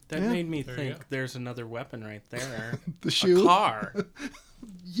 That Yeah. made me There you think go. there's another weapon right there. The A shoe. car.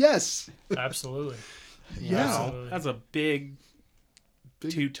 Yes. absolutely. You Yeah. know? Absolutely. That's a big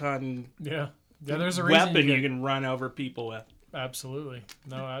Big- 2-ton Yeah. Yeah, there's a reason weapon you you get- can run over people with. Absolutely.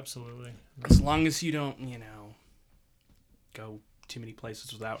 No, absolutely. As long as you don't, go too many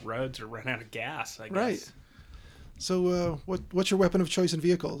places without roads or run out of gas, I guess. Right. So, what's your weapon of choice in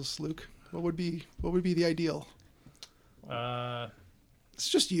vehicles, Luke? What would be the ideal? It's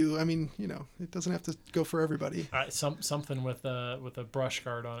just you. I mean, it doesn't have to go for everybody. Something with a brush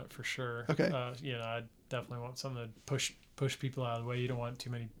guard on it for sure. Okay. I definitely want something to push people out of the way. You don't want too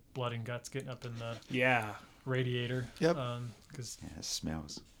many blood and guts getting up in the radiator. Yep. Because it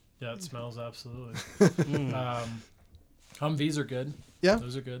smells. yeah, it smells absolutely. Humvees are good. Yeah.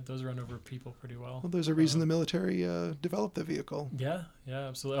 Those are good. Those run over people pretty well. Well, there's a reason the military developed the vehicle. Yeah,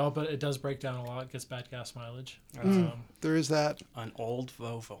 absolutely. Oh, but it does break down a lot. It gets bad gas mileage. There is that. An old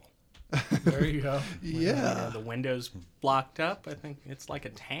Volvo. There you go. Yeah. The windows blocked up. I think it's like a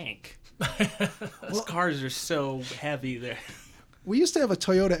tank. Those cars are so heavy. We used to have a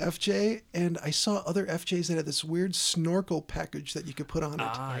Toyota FJ, and I saw other FJs that had this weird snorkel package that you could put on it.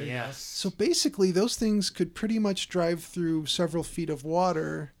 Ah, yes. So basically, those things could pretty much drive through several feet of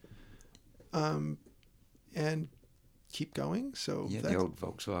water, and keep going. So Yeah, the old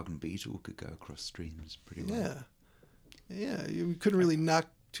Volkswagen Beetle could go across streams pretty well. Yeah. You couldn't really knock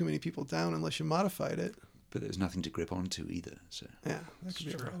too many people down unless you modified it. But there's nothing to grip onto either. So Yeah, that could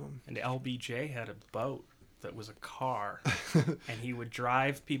be a problem. And LBJ had a boat that was a car, and he would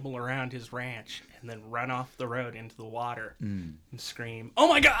drive people around his ranch and then run off the road into the water and scream, "Oh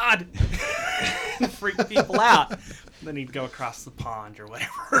my God!" and freak people out. Then he'd go across the pond or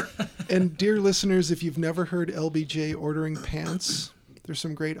whatever. And dear listeners, if you've never heard LBJ ordering pants, there's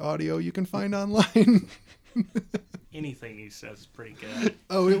some great audio you can find online. Anything he says is pretty good.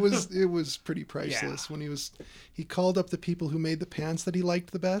 Oh, it was pretty priceless when he called up the people who made the pants that he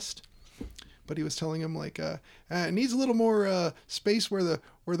liked the best. But he was telling him it needs a little more space where the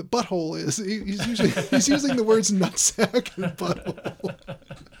butthole is. He's using the words nutsack and butthole.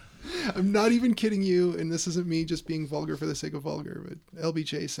 I'm not even kidding you, and this isn't me just being vulgar for the sake of vulgar. But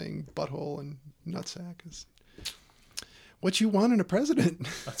LBJ saying butthole and nutsack is what you want in a president.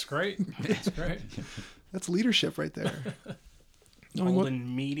 That's great. That's great. That's leadership right there.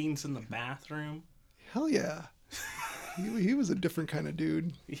 Holding meetings in the bathroom. Hell yeah. He was a different kind of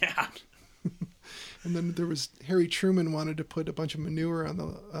dude. Yeah. And then there was Harry Truman wanted to put a bunch of manure on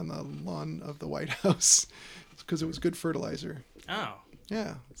the lawn of the White House because it was good fertilizer. Oh.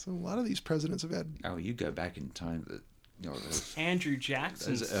 Yeah. So a lot of these presidents have had. Oh, you go back in time that those Andrew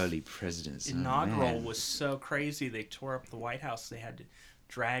Jackson's early presidents. inaugural was so crazy they tore up the White House. They had to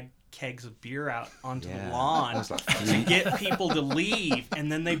drag kegs of beer out onto the lawn That was like to get people to leave,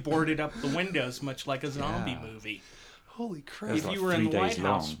 and then they boarded up the windows, much like a zombie movie. Holy crap! That was If like you were in 3 the White days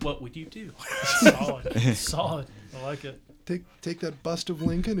House, long. what would you do? Solid. I like it. Take that bust of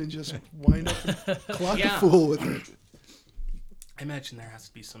Lincoln and just wind up and clock Yeah. a fool with it. I imagine there has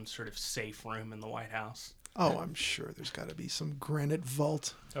to be some sort of safe room in the White House. Oh, I'm sure there's got to be some granite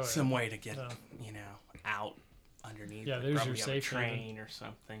vault. Oh, yeah. Some way to get, out underneath. Yeah, Like there's probably your on a safe haven. train or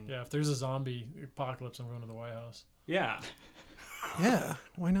something. Yeah, if there's a zombie apocalypse, I'm going to the White House. Yeah. Yeah,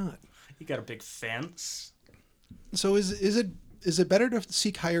 why not? You got a big fence. So is it better to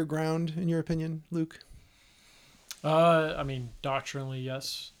seek higher ground in your opinion, Luke? I mean, doctrinally,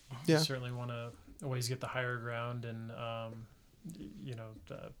 yes. Yeah. You certainly want to always get the higher ground and,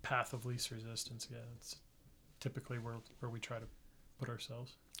 the path of least resistance. Yeah, it's typically where we try to put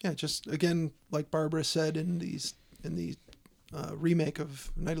ourselves. Yeah, just again, like Barbara said in the remake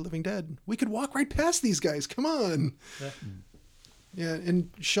of Night of the Living Dead, we could walk right past these guys. Come on. Yeah. Yeah, and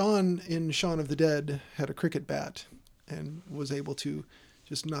Shaun in Shaun of the Dead had a cricket bat and was able to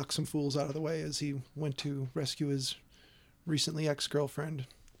just knock some fools out of the way as he went to rescue his recently ex-girlfriend.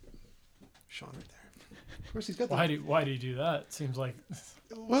 Shaun right there. Of course, he's got the... Why do you do that? Seems like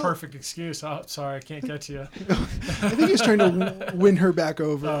Well, perfect excuse. Oh, sorry, I can't get to you. I think he was trying to win her back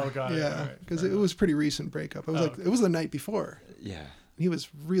over. Oh, got it. Yeah, All right, because fair it was a pretty recent breakup. It was it was the night before. Yeah. He was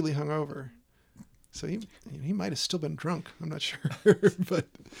really hungover. So he might have still been drunk. I'm not sure. But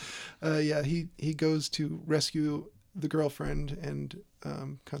he goes to rescue the girlfriend and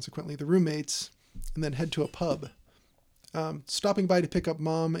consequently the roommates and then head to a pub, stopping by to pick up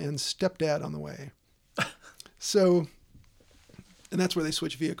mom and stepdad on the way. So, and that's where they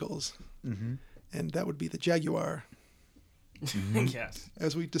switch vehicles. Mm-hmm. And that would be the Jaguar, Yes.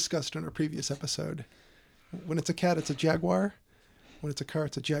 as we discussed in our previous episode. When it's a cat, it's a Jaguar. When it's a car,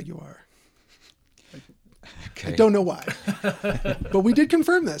 it's a Jaguar. Okay. I don't know why, but we did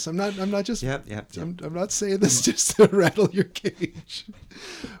confirm this. I'm not just. Yep. I'm not saying this just to rattle your cage.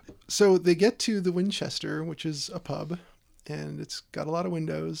 So they get to the Winchester, which is a pub, and it's got a lot of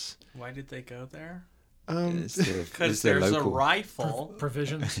windows. Why did they go there? Because there's a rifle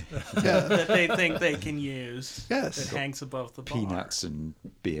Provisions. that they think they can use. Yes. That hangs above the bar. Peanuts and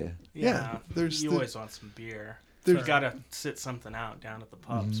beer. Yeah, You always want some beer. there's- You got to sit something out down at the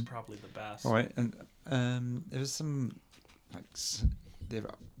pub's probably the best. All right, and there was some they're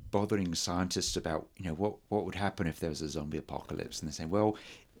bothering scientists about what would happen if there was a zombie apocalypse, and they're saying, well,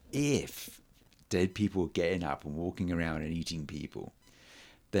 if dead people were getting up and walking around and eating people,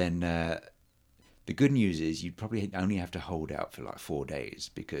 then the good news is you'd probably only have to hold out for like 4 days,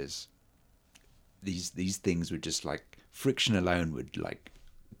 because these things would just like friction alone would like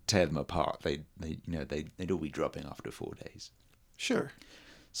tear them apart. They'd all be dropping after 4 days. Sure.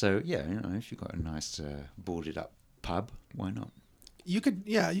 So yeah, if you've got a nice boarded up pub, why not? You could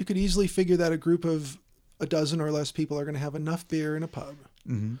easily figure that a group of a dozen or less people are going to have enough beer in a pub.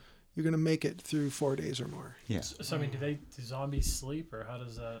 Mm-hmm. You're going to make it through 4 days or more. Yeah. So I mean, do zombies sleep, or how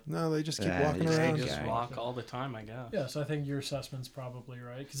does that? No, they just keep Yeah, walking they around. They just Okay. walk all the time, I guess. Yeah, so I think your assessment's probably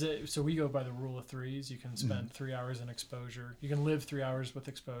right. So we go by the rule of threes. You can spend 3 hours in exposure. You can live 3 hours with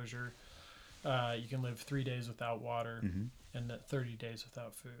exposure. You can live 3 days without water, and 30 days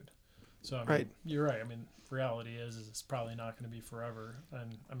without food. So I mean, Right. You're right. I mean, reality is it's probably not going to be forever.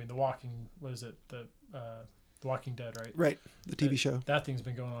 And I mean, The Walking Dead, right? Right, the TV show. That thing's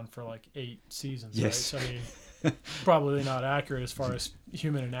been going on for like 8 seasons, Yes. right? So I mean, probably not accurate as far as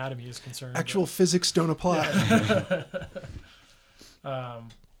human anatomy is concerned. Actual physics don't apply.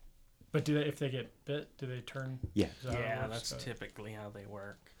 But if they get bit, do they turn? Yeah. Is that how it Yeah, works? that's typically how they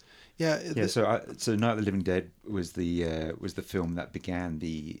work. Yeah. Yeah, so Night of the Living Dead was the film that began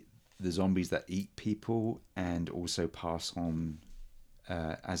the zombies that eat people and also pass on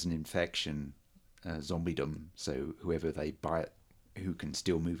as an infection zombiedom. So whoever they bite, who can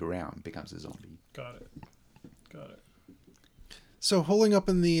still move around, becomes a zombie. Got it. So holding up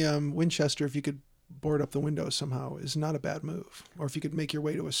in the Winchester, if you could board up the windows somehow, is not a bad move. Or if you could make your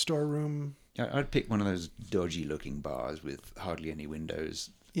way to a storeroom. I'd pick one of those dodgy-looking bars with hardly any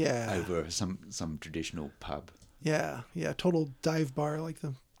windows Yeah. over some traditional pub. Yeah. Total dive bar like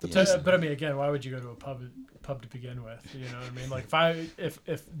the But I mean, again, why would you go to a pub to begin with? You know what I mean? Like if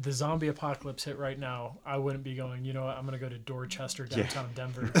the zombie apocalypse hit right now, I wouldn't be going, you know what, I'm going to go to Dorchester, downtown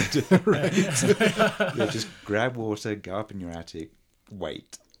Denver. right. Yeah, just grab water, go up in your attic,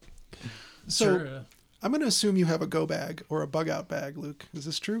 wait. So Sure. I'm going to assume you have a go bag or a bug out bag, Luke. Is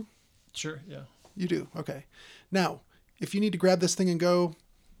this true? Sure, yeah. You do. Okay. Now, if you need to grab this thing and go,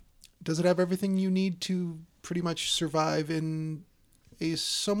 does it have everything you need to pretty much survive in a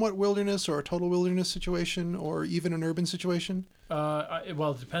somewhat wilderness or a total wilderness situation or even an urban situation?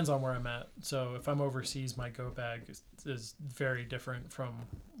 Well, it depends on where I'm at. So if I'm overseas, my go bag is very different from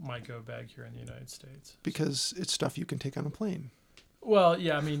my go bag here in the United States. Because it's stuff you can take on a plane. Well,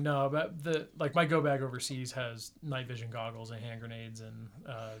 yeah, I mean, no, but my go bag overseas has night vision goggles and hand grenades and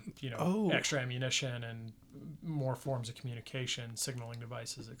extra ammunition and more forms of communication, signaling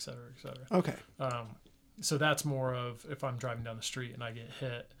devices, et cetera, et cetera. Okay. So that's more of if I'm driving down the street and I get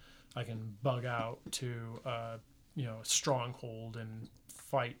hit, I can bug out to a stronghold and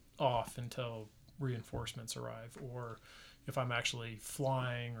fight off until reinforcements arrive. Or if I'm actually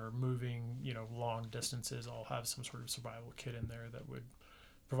flying or moving, long distances, I'll have some sort of survival kit in there that would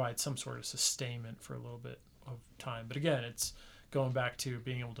provide some sort of sustainment for a little bit of time. But again, it's going back to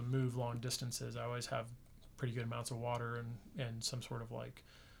being able to move long distances. I always have pretty good amounts of water and some sort of like,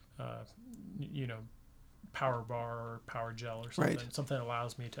 power bar or power gel or something. Right. Something that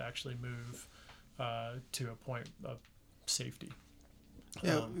allows me to actually move to a point of safety.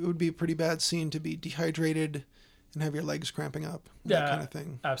 Yeah, it would be a pretty bad scene to be dehydrated and have your legs cramping up. That kind of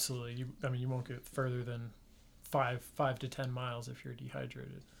thing. Absolutely. You won't get further than 5 to 10 miles if you're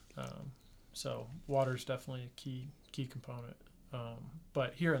dehydrated. So water is definitely a key component.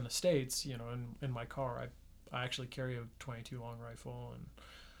 But here in the States, in my car, I actually carry a .22 long rifle, and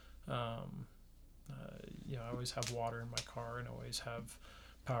I always have water in my car, and always have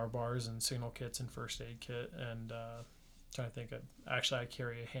power bars and signal kits and first aid kit. And trying to think, I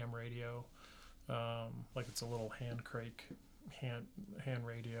carry a ham radio, like it's a little hand crate hand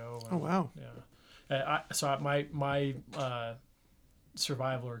radio. And, Oh wow! Yeah. My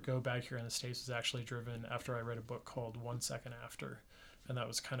survival or go bag here in the States was actually driven after I read a book called 1 Second After, and that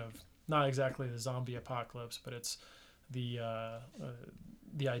was kind of not exactly the zombie apocalypse, but it's the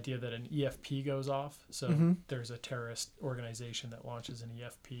idea that an EFP goes off. So there's a terrorist organization that launches an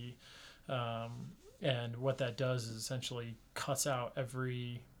EFP, and what that does is essentially cuts out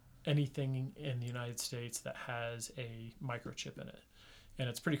anything in the United States that has a microchip in it. And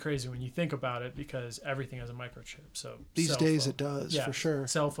it's pretty crazy when you think about it, because everything has a microchip. So These cell days phone. it does, Yeah, for sure.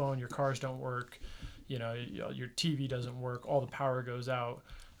 Cell phone, your cars don't work. your TV doesn't work, all the power goes out,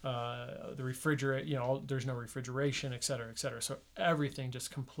 the refrigerate, there's no refrigeration, et cetera, et cetera. So everything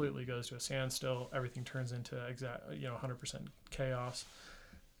just completely goes to a standstill. Everything turns into 100% chaos.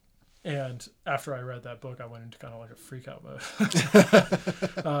 And after I read that book, I went into kind of like a freak out mode.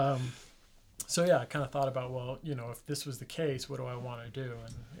 So yeah, I kind of thought about, well, if this was the case, what do I want to do?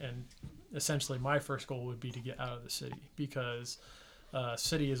 And essentially my first goal would be to get out of the city, because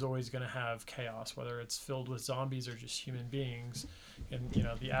city is always going to have chaos, whether it's filled with zombies or just human beings. And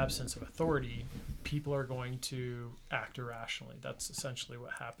the absence of authority, people are going to act irrationally. That's essentially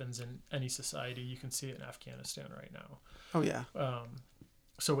what happens in any society. You can see it in Afghanistan right now. Oh yeah.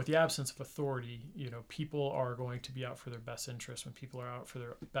 So with the absence of authority, people are going to be out for their best interests. When people are out for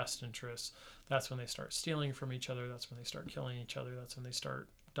their best interests, that's when they start stealing from each other. That's when they start killing each other. That's when they start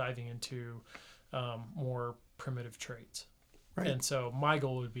diving into more primitive traits. Right. And so my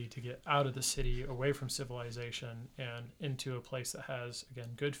goal would be to get out of the city, away from civilization, and into a place that has, again,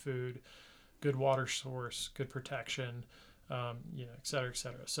 good food, good water source, good protection, et cetera, et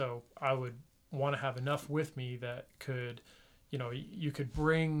cetera. So I would want to have enough with me that could, you could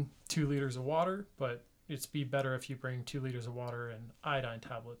bring 2 liters of water, but it's be better if you bring 2 liters of water and iodine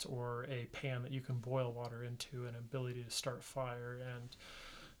tablets, or a pan that you can boil water into, an ability to start fire, and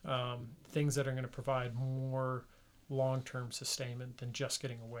things that are going to provide more long-term sustainment than just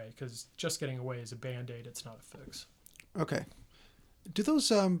getting away, because just getting away is a band-aid. It's not a fix. Okay. Do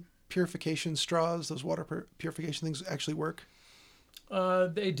those purification straws, those water purification things actually work?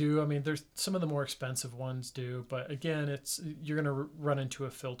 They do. I mean, there's some of the more expensive ones do, but again, you're going to run into a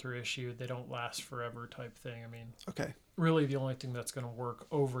filter issue. They don't last forever type thing. I mean, okay. Really the only thing that's going to work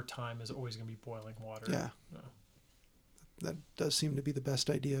over time is always going to be boiling water. Yeah. That does seem to be the best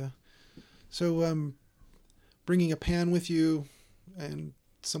idea. So, bringing a pan with you and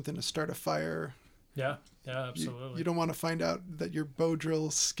something to start a fire. Yeah, absolutely. You don't want to find out that your bow drill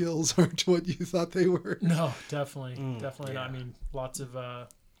skills aren't what you thought they were. No, definitely. Definitely yeah. not. I mean, lots of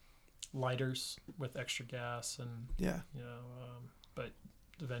lighters with extra gas, and, but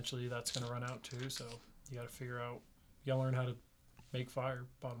eventually that's going to run out too. So you got to figure out, you got to learn how to make fire,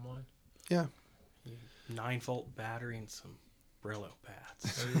 bottom line. Yeah. 9-volt battery and some Brillo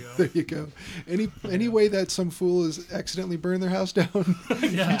pads. There you go. There you go. Any way that some fool has accidentally burned their house down,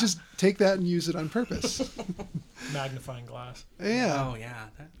 Yeah. you just take that and use it on purpose. Magnifying glass. Yeah. Oh yeah,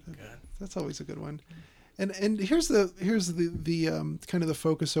 that's good. That's always a good one. And here's the kind of the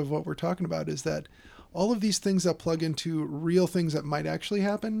focus of what we're talking about, is that all of these things that plug into real things that might actually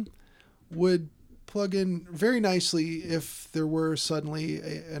happen would plug in very nicely if there were suddenly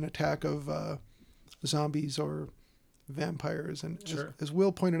an attack of zombies or vampires. And Sure. as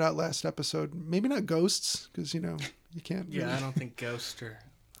Will pointed out last episode, maybe not ghosts, because you can't Yeah, really, I don't think Ghost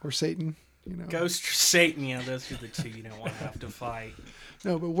or Satan, Ghost or Satan, those are the two you don't want to have to fight.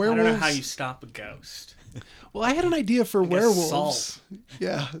 no, but I werewolves. don't know how you stop a ghost. Well, I had an idea for guess werewolves. salt.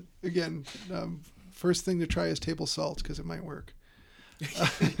 Yeah, again, first thing to try is table salt, because it might work.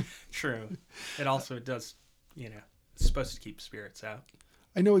 True. It also does, it's supposed to keep spirits out.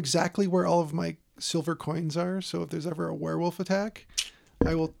 I know exactly where all of my silver coins are, so if there's ever a werewolf attack,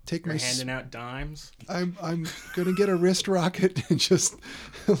 I will take You're my. handing out dimes. I'm gonna get a wrist rocket and just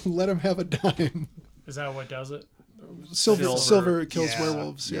let him have a dime. Is that what does it? Silver kills Yeah.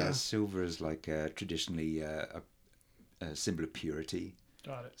 werewolves. Yeah. Silver is like traditionally a symbol of purity,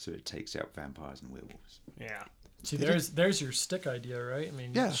 Got it. so it takes out vampires and werewolves. Yeah. See, there's your stick idea, right? I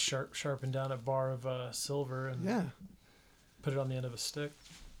mean, Yeah. sharpen down a bar of silver and Yeah. put it on the end of a stick.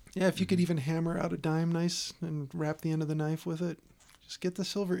 Yeah. If you could even hammer out a dime nice and wrap the end of the knife with it, just get the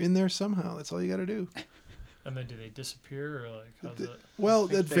silver in there somehow. That's all you got to do. And then do they disappear, or like how's it? Well,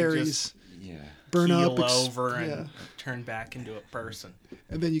 think that they varies. just Yeah. Burn Keel up. over and yeah. turn back into a person.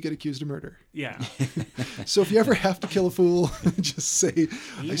 And then you get accused of murder. Yeah. So if you ever have to kill a fool, just say,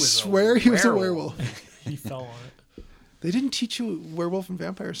 I was a swear he was a werewolf." werewolf. He fell on it. They didn't teach you werewolf and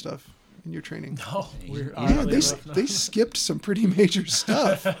vampire stuff in your training. No, we're Yeah, oddly enough, no. they skipped some pretty major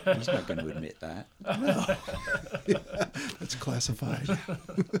stuff. He's not going to admit that. That's classified.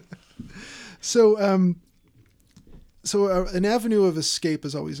 So, an avenue of escape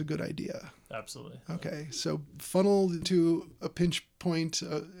is always a good idea. Absolutely. Okay, so funnel to a pinch point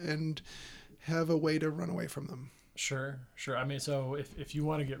and have a way to run away from them. Sure. I mean, so if you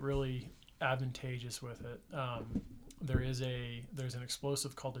want to get really advantageous with it, there's an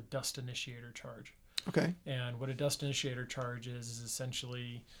explosive called a dust initiator charge. Okay. And what a dust initiator charge is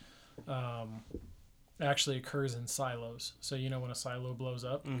essentially actually occurs in silos. So when a silo blows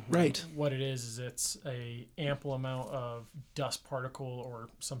up, Right. what it is it's a ample amount of dust particle or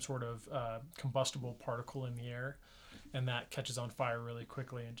some sort of combustible particle in the air, and that catches on fire really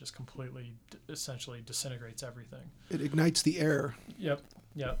quickly and just completely essentially disintegrates everything. It ignites the air. Yep.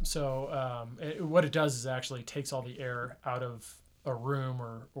 So what it does is actually takes all the air out of a room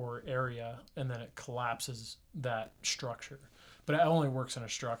or area, and then it collapses that structure. But it only works in a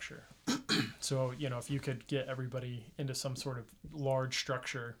structure. So, if you could get everybody into some sort of large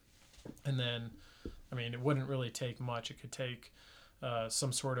structure, and then, it wouldn't really take much. It could take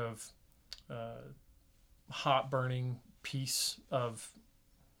some sort of hot burning piece of,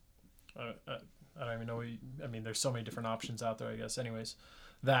 I don't even know. There's so many different options out there, I guess. Anyways,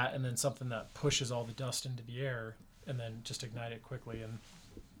 that, and then something that pushes all the dust into the air, and then just ignite it quickly, and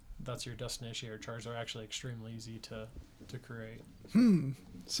that's your dust initiator charge. They're actually extremely easy to create.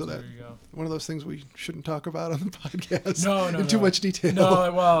 So There that you go. one of those things we shouldn't talk about on the podcast No, in too much detail.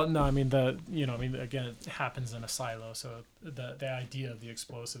 No, well, no. Again, it happens in a silo, so the idea of the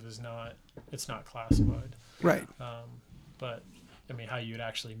explosive is not classified. Right. But how you'd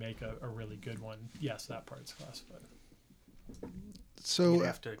actually make a really good one? Yes, that part's classified. So You'd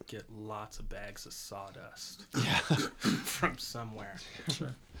have to get lots of bags of sawdust from somewhere.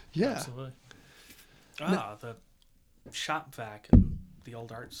 Sure. yeah. Absolutely. The shop vac in the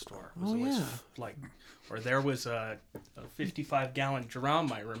old art store was Oh, always yeah. or there was a 55-gallon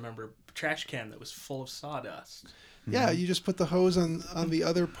drum, I remember, trash can that was full of sawdust. Yeah, you just put the hose on the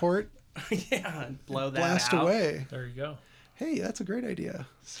other port, Yeah, and blow that blast out. away. There you go. Hey, that's a great idea.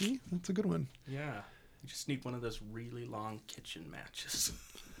 See, that's a good one. Yeah, you just need one of those really long kitchen matches.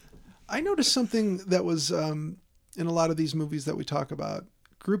 I noticed something that was in a lot of these movies that we talk about: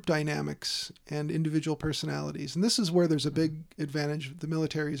 group dynamics and individual personalities. And this is where there's a big advantage. The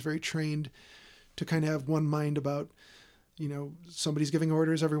military is very trained to kind of have one mind about, somebody's giving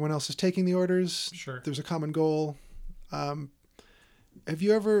orders, everyone else is taking the orders. Sure. There's a common goal. Have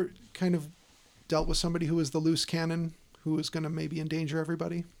you ever kind of dealt with somebody who is the loose cannon, who is going to maybe endanger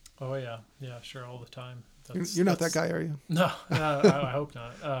everybody? Oh yeah, sure, all the time. You're not that guy, are you? No, I hope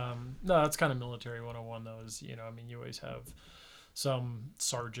not. No, that's kind of military 101 though. Is you always have some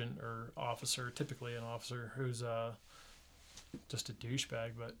sergeant or officer, typically an officer, who's just a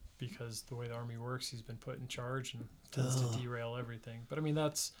douchebag, but because the way the Army works, he's been put in charge and tends to derail everything. But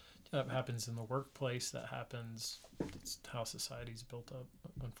that happens in the workplace. That happens. That's how society's built up,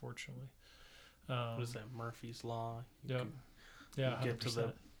 unfortunately. What is that, Murphy's Law? Yep. Yeah, You get to 100%.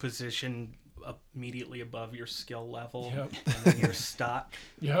 the position immediately above your skill level, Yep. and then you're stuck.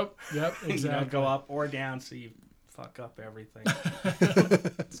 Yep, exactly. You don't go up or down, so you fuck up everything.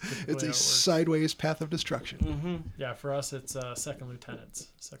 It's a sideways path of destruction. Mm-hmm. Yeah, for us, it's second lieutenants.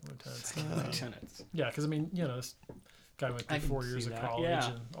 Lieutenants. Yeah, because this guy went I through can 4 years see of that, college,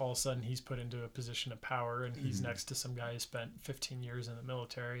 yeah. and all of a sudden he's put into a position of power, and he's next to some guy who spent 15 years in the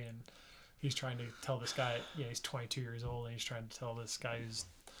military, and he's trying to tell this guy, he's 22 years old, and he's trying to tell this guy who's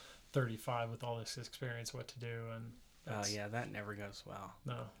 35 with all this experience what to do, and Oh yeah, that never goes well.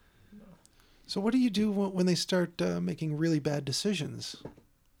 no. So what do you do when they start making really bad decisions?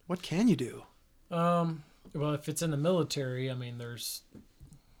 What can you do? Well, if it's in the military,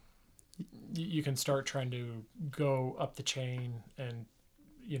 you can start trying to go up the chain and,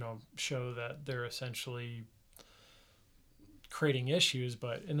 show that they're essentially creating issues.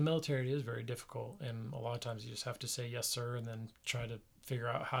 But in the military, it is very difficult. And a lot of times you just have to say, yes, sir, and then try to figure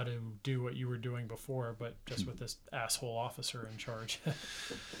out how to do what you were doing before, but just with this asshole officer in charge.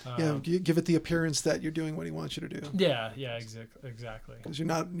 Give it the appearance that you're doing what he wants you to do. Yeah, exactly. Because you're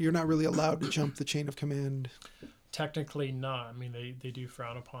not really allowed to jump the chain of command. Technically not. They do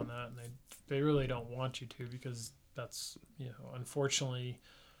frown upon that, and they really don't want you to, because that's, unfortunately,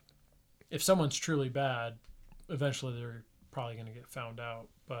 if someone's truly bad, eventually they're probably going to get found out.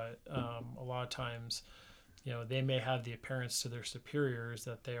 But a lot of times, they may have the appearance to their superiors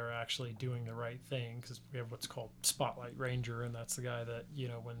that they are actually doing the right thing, because we have what's called Spotlight Ranger, and that's the guy that,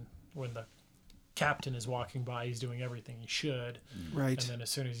 when the captain is walking by, he's doing everything he should. Right. And then as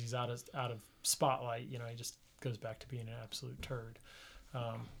soon as he's out of spotlight, he just goes back to being an absolute turd.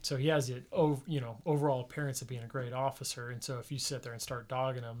 So he has the overall appearance of being a great officer, and so if you sit there and start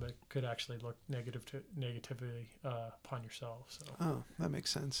dogging him, it could actually look negatively upon yourself. So Oh, that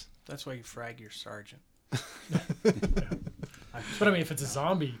makes sense. That's why you frag your sergeant. but if it's a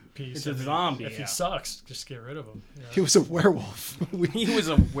zombie piece, It's a zombie, If yeah. he sucks, just get rid of him. He was a werewolf. He was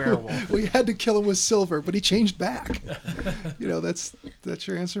a werewolf. We had to kill him with silver, but he changed back. That's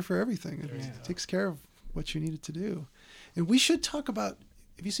your answer for everything. It takes care of what you needed to do. And we should talk about,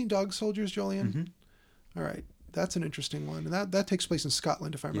 have you seen Dog Soldiers, Jolien? Mm-hmm. All right. That's an interesting one. And that takes place in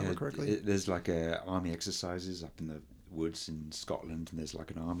Scotland, if I remember correctly. There's like army exercises up in the woods in Scotland, and there's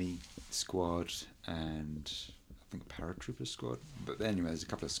like an army squad and I think a paratrooper squad. But anyway, there's a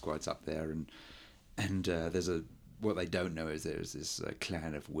couple of squads up there, and there's what they don't know is there's this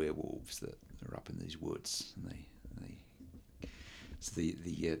clan of werewolves that are up in these woods, and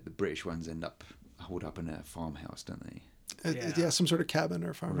the British ones end up hold up in a farmhouse, don't they? Yeah, some sort of cabin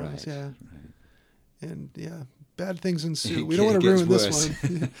or farmhouse. Right, Yeah. right. And bad things ensue. It We don't want to gets ruin this worse.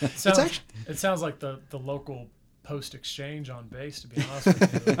 one. It sounds like the local post exchange on base, to be honest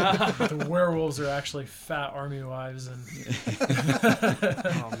with you. The werewolves are actually fat army wives, and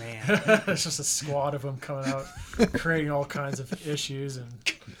Oh man. it's just a squad of them coming out, creating all kinds of issues, and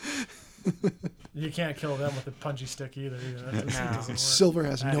you can't kill them with a punchy stick either. That doesn't work. Silver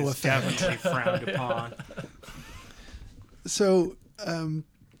has That no is effect. definitely frowned upon. So,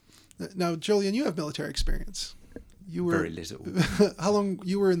 now, Jolien, you have military experience. You were Very little. how long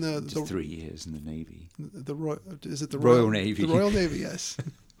you were in the Just 3 years in the Navy. is it the Royal Navy. The Royal Navy, yes.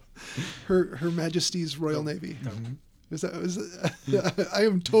 Her Majesty's Royal Navy. Is that I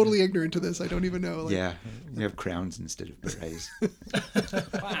am totally ignorant to this. I don't even know. Yeah, we have crowns instead of berets.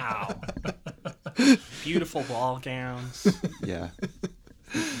 Wow. Beautiful ball gowns. Yeah.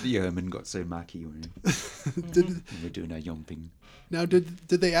 The ermine got so mucky when we're doing our yomping. Now, did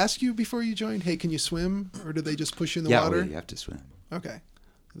they ask you before you joined, hey, can you swim? Or did they just push you in the Yeah, water? well, you have to swim. Okay.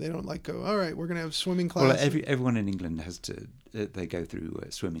 They don't go, all right, we're going to have swimming class. Well, everyone in England has to. They go through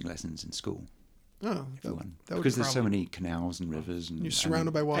swimming lessons in school. Oh, Everyone, that would because there's so probably- many canals and rivers, and You're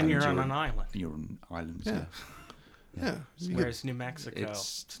surrounded by water. And you're you're on an island. You're on islands. Yeah. Yeah. Yeah. You get- Whereas New Mexico,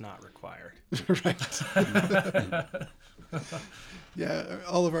 It's- it's not required. right. Yeah,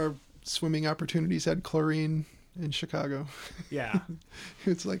 all of our swimming opportunities had chlorine in Chicago. Yeah.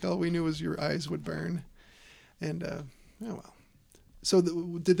 It's like all we knew was your eyes would burn. And oh well. So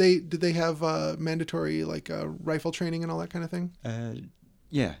did they have mandatory rifle training and all that kind of thing?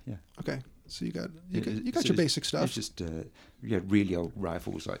 Yeah. Okay. So you got It's your basic stuff. It's just you had really old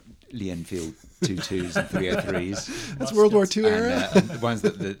rifles like Lee Enfield 22s and 303s. That's World War II era. And the ones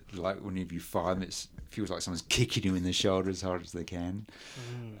that like whenever you fire them, it feels like someone's kicking you in the shoulder as hard as they can.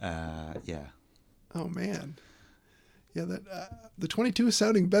 Yeah. Oh man. Yeah, the 22 is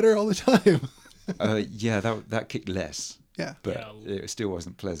sounding better all the time. Yeah, that kicked less, Yeah. but it still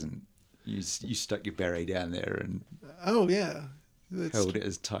wasn't pleasant. You stuck your beret down there and Oh yeah. held it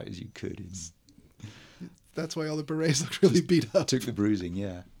as tight as you could. That's why all the berets look really beat up. Took the bruising,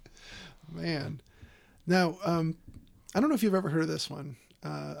 yeah. Man. Now, I don't know if you've ever heard of this one.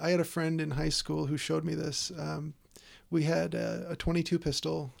 I had a friend in high school who showed me this. We had a 22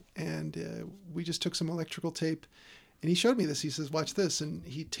 pistol, and we just took some electrical tape, and he showed me this. He says, "Watch this," and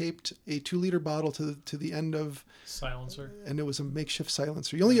he taped a 2-liter bottle to the end of Silencer. and it was a makeshift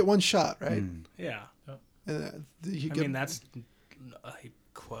silencer. You only get one shot, right? Yeah. And you I get, mean, that's a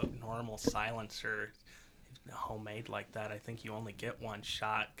quote normal silencer, homemade like that. I think you only get one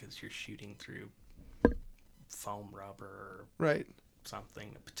shot because you're shooting through foam rubber or right.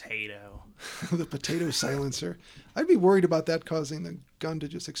 something, a potato. The potato silencer. I'd be worried about that causing the gun to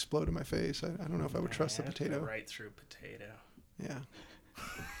just explode in my face. I don't know if I would trust the Yeah, potato. right through potato.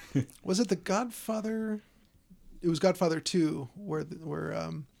 Yeah. Was it The Godfather? It was Godfather 2, where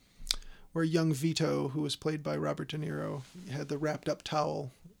young Vito, who was played by Robert De Niro, had the wrapped up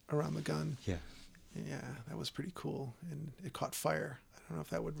towel around the gun. Yeah. Yeah, that was pretty cool, and it caught fire. I don't know if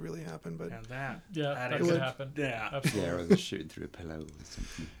that would really happen, but And that. Yeah, that is- could happen. Yeah. Absolutely. Yeah, or they're shooting through a pillow or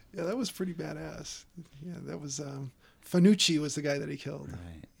something. yeah, that was pretty badass. Yeah, that was Fanucci was the guy that he killed.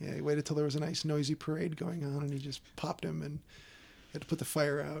 Right. Yeah, he waited till there was a nice noisy parade going on, and he just popped him and had to put the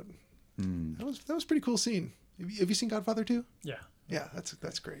fire out. Mm. That was a pretty cool scene. Have you seen Godfather 2? Yeah. Yeah,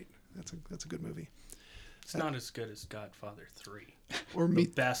 that's great. That's a good movie. It's not as good as Godfather 3. Or The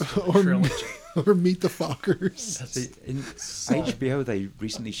meet best of the or, trilogy. or Meet the Fockers. So in HBO, they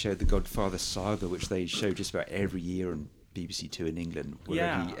recently showed The Godfather Saga, which they show just about every year on BBC Two in England, where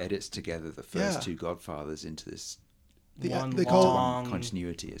Yeah. he edits together the first Yeah. two Godfathers into this They call it- long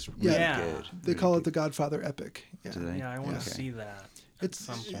continuity. It's really Yeah. good. They really call it good. the Godfather epic. Yeah, Do they? Yeah, I want to Yeah. see that it's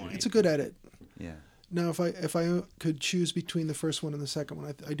at some point. it's a good edit. Yeah. Now, if I could choose between the first one and the second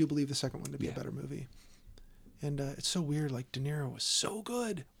one, I do believe the second one to be a Yeah. better movie. And it's so weird. Like De Niro was so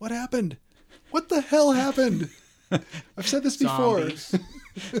good. What happened? What the hell happened? I've said this before. Zombies.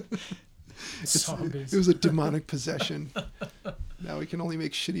 Zombies. It was a demonic possession. Now he can only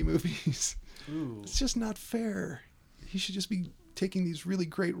make shitty movies. Ooh. It's just not fair. He should just be taking these really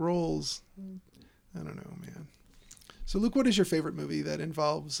great roles. I don't know, man. So, Luke, what is your favorite movie that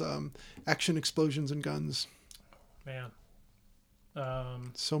involves action, explosions, and guns? Man.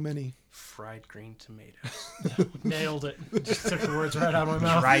 So many. Fried green tomatoes. Nailed it. Just took the words right out of my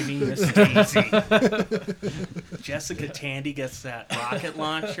mouth. Driving Miss Daisy. Jessica Tandy gets that rocket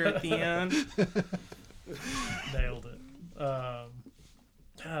launcher at the end. Nailed it. I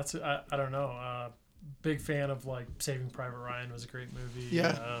don't know. Big fan of like Saving Private Ryan was a great movie.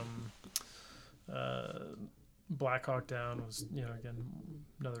 Yeah. Black Hawk Down was, again,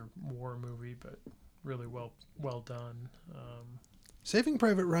 another war movie, but really well done. Saving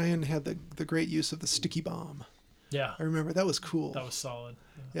Private Ryan had the great use of the sticky bomb. Yeah, I remember that was cool. that was solid.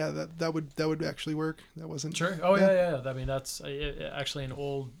 Yeah, that would actually work. That wasn't Sure. Oh yeah. I mean, that's actually in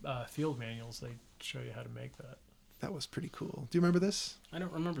old field manuals. They show you how to make that. That was pretty cool. Do you remember this? I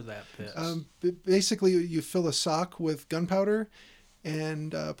don't remember that bit. Basically, you fill a sock with gunpowder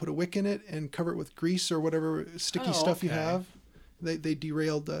and put a wick in it and cover it with grease or whatever sticky stuff you okay. have. They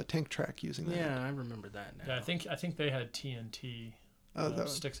derailed the tank track using that. Yeah, I remember that now. Yeah, I think they had TNT.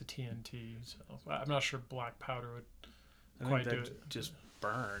 Sticks of TNT. So I'm not sure black powder would I quite think do that it. just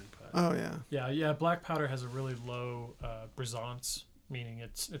burn. But Oh yeah. Yeah. Black powder has a really low brisance, meaning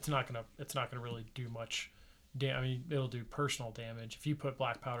it's not gonna really do much. I mean, it'll do personal damage. If you put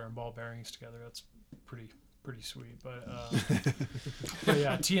black powder and ball bearings together, that's pretty sweet. But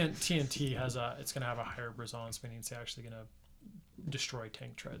yeah, TNT it's gonna have a higher brisance, meaning it's actually gonna destroy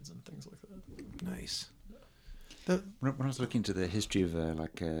tank treads and things like that. Nice. When I was looking into the history of when I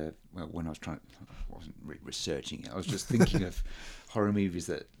wasn't really researching it, I was just thinking of horror movies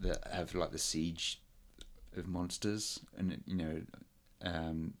that have like the siege of monsters, and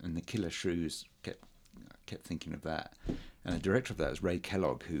and the Killer Shrews kept thinking of that. And the director of that is Ray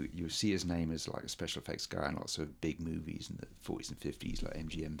Kellogg, who you see his name as like a special effects guy in lots of big movies in the 40s and 50s, like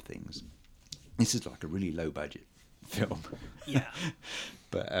MGM things. This is like a really low budget film. yeah.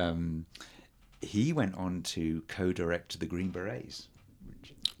 But he went on to co-direct The Green Berets.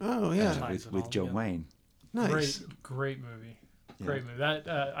 Oh yeah. Ties it With all John together. Wayne. Nice. Great movie. Yeah. Great movie. That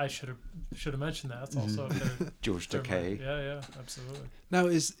I should have mentioned that. That's also George Takei. Yeah, absolutely. Now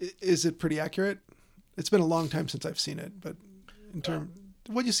is it pretty accurate? It's been a long time since I've seen it, but in term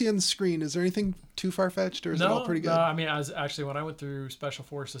what you see on the screen, is there anything too far fetched, or is it all pretty good? No, I mean, when I went through Special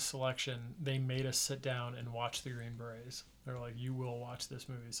Forces selection, they made us sit down and watch The Green Berets. They were like, "You will watch this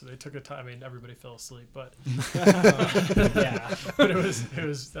movie." So they took a time. I mean, everybody fell asleep, but yeah. But it was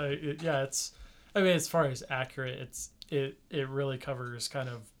yeah. It's, I mean, as far as accurate, it really covers kind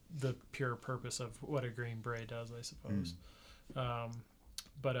of the pure purpose of what a Green Beret does, I suppose.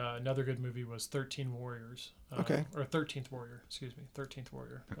 But another good movie was 13 Warriors. Okay. Or 13th Warrior, excuse me. 13th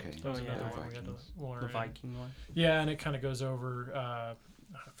Warrior. Okay. That was Oh, yeah, another the one we had to learn. The Viking one. Yeah, and it kind of goes over, I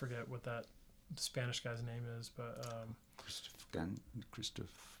forget what the Spanish guy's name is, but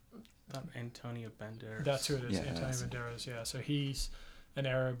Christoph. Antonio Banderas. that's who it is, Yeah, Antonio that's it. Banderas. Yeah, so he's an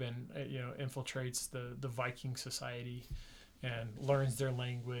Arab and infiltrates the Viking society and learns their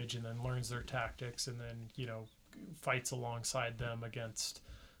language and then learns their tactics and then fights alongside them against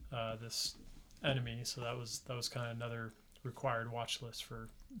this enemy. So that was kind of another required watch list for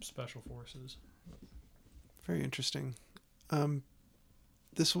Special Forces. Very interesting.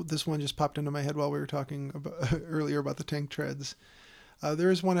 This one just popped into my head while we were talking earlier about the tank treads. There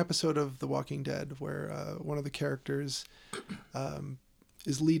is one episode of The Walking Dead where one of the characters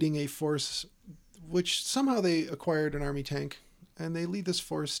is leading a force, which somehow they acquired an army tank, and they lead this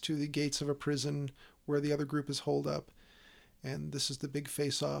force to the gates of a prison where the other group is holed up. And this is the big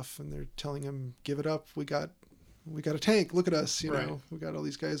face-off, and they're telling him, "Give it up. We got a tank. Look at us. Right. We got all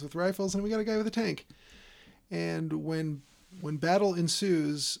these guys with rifles, and we got a guy with a tank." And when battle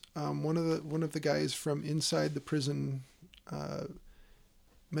ensues, one of the guys from inside the prison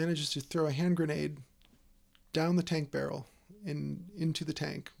manages to throw a hand grenade down the tank barrel into the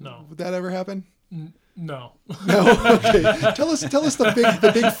tank. No. Would that ever happen? No. No. Okay. Tell us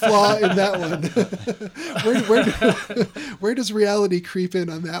the big flaw in that one. Where does reality creep in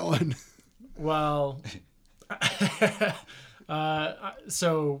on that one? Well,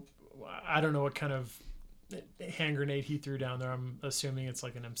 so I don't know what kind of hand grenade he threw down there. I'm assuming it's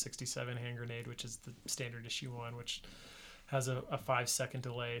like an M67 hand grenade, which is the standard issue one, which has a 5-second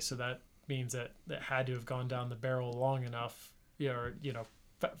delay. So that means that had to have gone down the barrel long enough,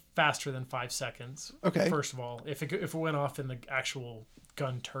 faster than 5 seconds. Okay. First of all, if it went off in the actual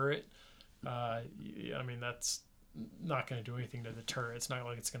gun turret, I mean, that's not going to do anything to the turret. It's not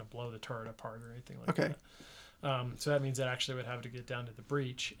like it's going to blow the turret apart or anything like Okay. that. So that means it actually would have to get down to the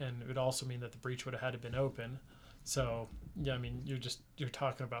breach, and it would also mean that the breach would have had to been open. So yeah, I mean, you're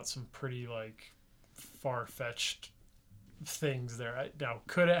talking about some pretty like far-fetched things there. Now,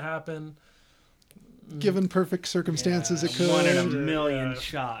 could it happen? Given perfect circumstances, it could. 1 in a million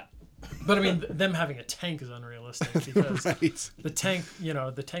shot. But I mean, them having a tank is unrealistic because Right. the tank,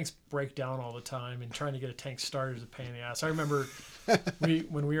 the tanks break down all the time, and trying to get a tank started is a pain in the ass. I remember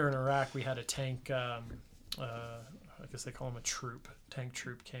when we were in Iraq, we had a tank. I guess they call them a troop. Tank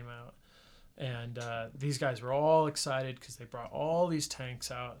troop came out, and these guys were all excited because they brought all these tanks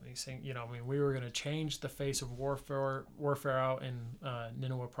out. And these things, we were going to change the face of warfare out in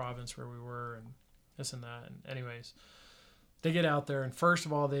Nineveh province where we were, and this and that. And anyways. They get out there, and first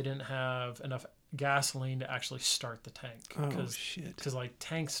of all, they didn't have enough gasoline to actually start the tank. Oh, shit. Because,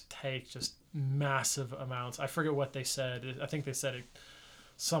 tanks take just massive amounts. I forget what they said. I think they said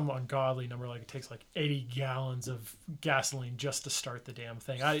some ungodly number, it takes 80 gallons of gasoline just to start the damn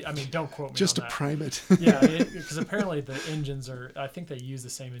thing. I mean, don't quote me Just on to that. prime it. Yeah, because apparently the engines I think they use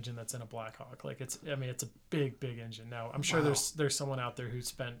the same engine that's in a Blackhawk. It's a big, big engine. Now, I'm sure Wow. there's someone out there who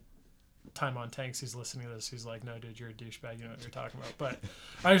spent time on tanks who's listening to this who's like, no dude, you're a douchebag, you know what you're talking about. But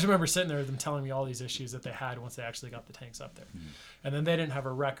I just remember sitting there, them telling me all these issues that they had once they actually got the tanks up there. And then they didn't have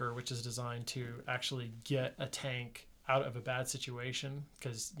a wrecker, which is designed to actually get a tank out of a bad situation,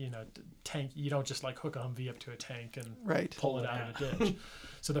 because tank, you don't just hook a Humvee up to a tank and Right. pull it out of a ditch.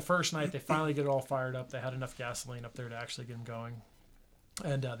 So the first night they finally get it all fired up. They had enough gasoline up there to actually get them going,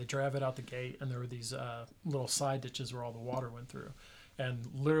 and they drive it out the gate, and there were these little side ditches where all the water went through, and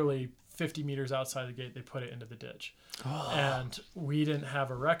literally 50 meters outside the gate, they put it into the ditch. And we didn't have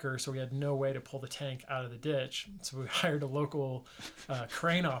a wrecker, so we had no way to pull the tank out of the ditch. So we hired a local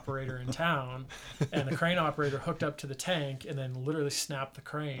crane operator in town, and the crane operator hooked up to the tank and then literally snapped the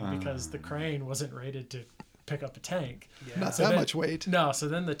crane because the crane wasn't rated to pick up a tank. Not So that then- much weight. No, so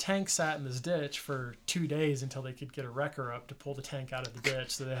then the tank sat in this ditch for 2 days until they could get a wrecker up to pull the tank out of the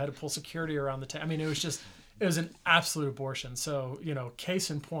ditch. So they had to pull security around the tank. I mean, it was an absolute abortion. So,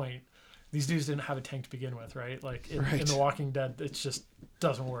 case in point, these dudes didn't have a tank to begin with, right? In Right. The Walking Dead, it just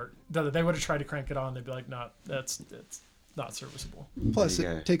doesn't work. They would have tried to crank it on. They'd be like, no, it's not serviceable. Plus, There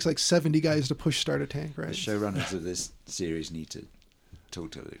you it go. takes 70 guys to push start a tank, The right? showrunners of this series need to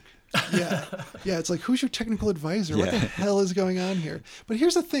talk to Luke. Yeah. Yeah, it's who's your technical advisor? What the Yeah. hell is going on here? But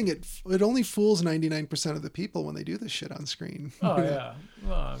here's the thing, it only fools 99% of the people when they do this shit on screen. Oh, yeah.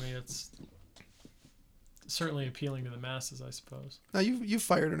 Well, I mean, it's certainly appealing to the masses, I suppose. Now, you've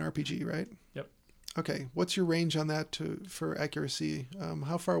fired an RPG, right? Yep. Okay, what's your range on that for accuracy?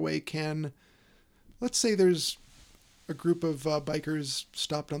 How far away let's say there's a group of bikers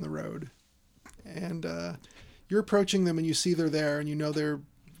stopped on the road, and you're approaching them, and you see they're there, and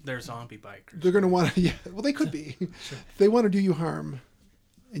They're zombie bikers. they're going to want to, yeah, well, they could be. They want to do you harm,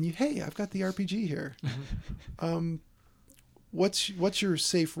 and hey, I've got the RPG here. What's your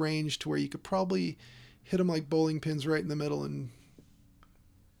safe range to where you could probably hit them like bowling pins right in the middle and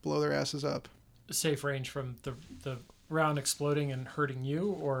blow their asses up? Safe range from the round exploding and hurting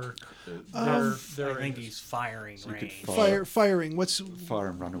you, or I their think he's firing you could range. Firing. Fire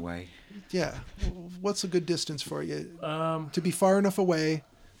and run away. Yeah. What's a good distance for you? Um, To be far enough away,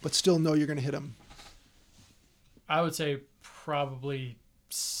 but still know you're going to hit them. I would say probably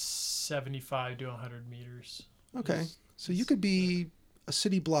 75 to 100 meters. Okay. So you could be a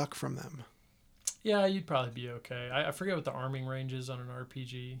city block from them. Yeah, you'd probably be okay. I forget what the arming range is on an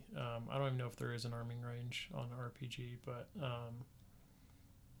RPG. I don't even know if there is an arming range on an RPG, but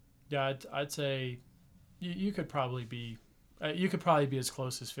yeah, I'd say you could probably be as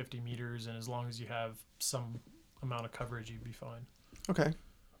close as 50 meters, and as long as you have some amount of coverage, you'd be fine. Okay.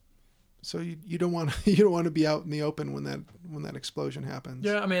 So you don't want to be out in the open when that explosion happens.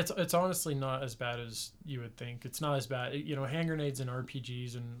 Yeah, I mean it's honestly not as bad as you would think. It's not as bad. Hand grenades and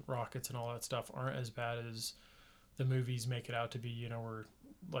RPGs and rockets and all that stuff aren't as bad as the movies make it out to be. Where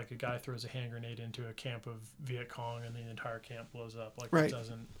like a guy throws a hand grenade into a camp of Viet Cong and the entire camp blows up. Right. It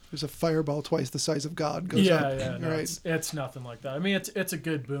doesn't. There's a fireball twice the size of God goes up. Yeah. No, Right. it's nothing like that. I mean it's a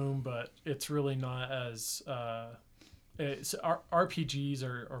good boom, but it's really not as. RPGs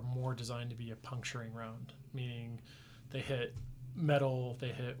are more designed to be a puncturing round, meaning they hit metal, they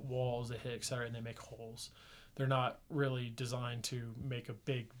hit walls, they hit etc., and they make holes. They're not really designed to make a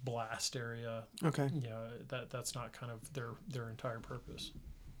big blast area. Okay. That's not kind of their entire purpose.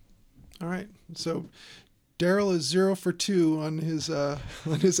 All right. So Daryl is 0 for 2 on his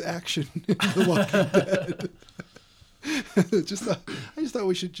action in The Walking Dead. I just thought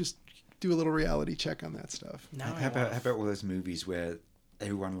we should just do a little reality check on that stuff. Now How about all those movies where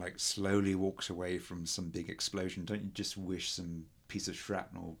everyone slowly walks away from some big explosion? Don't you just wish some piece of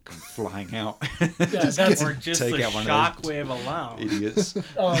shrapnel come flying out. Yeah, that's Or just take the out one of those shockwave alone. idiots.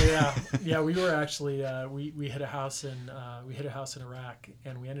 Oh yeah. We were actually we hit a house in Iraq,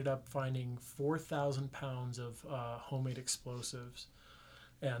 and we ended up finding 4,000 pounds of homemade explosives.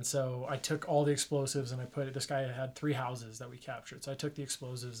 And so I took all the explosives and I put it. This guy had 3 houses that we captured. So I took the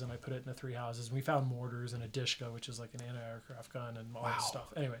explosives and I put it in the 3 houses. And we found mortars and a Dishka, which is like an anti-aircraft gun, and all this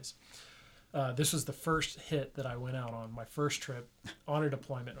stuff. Anyways, this was the first hit that I went out on my first trip on a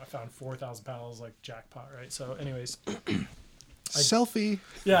deployment. I found 4,000 pounds, I was like jackpot, right? So, anyways. Selfie.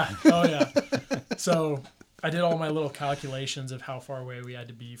 Yeah. Oh, yeah. So I did all my little calculations of how far away we had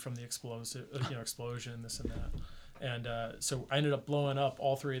to be from the explosion, this and that. And so I ended up blowing up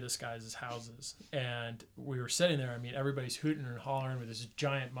all 3 of this guys' houses. And we were sitting there. I mean, everybody's hooting and hollering with this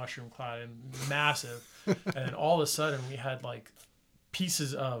giant mushroom cloud and massive. And then all of a sudden we had like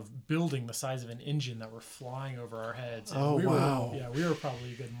pieces of building the size of an engine that were flying over our heads. And we wow. we were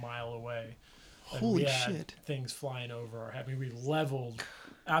probably a good mile away. And Holy we had shit. things flying over our head. I mean, we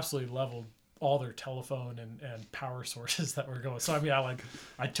absolutely leveled all their telephone and power sources that were going. So I mean,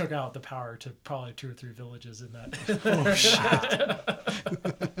 I took out the power to probably 2 or 3 villages in that. Oh shit.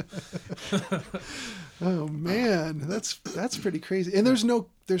 Oh man, that's pretty crazy. And there's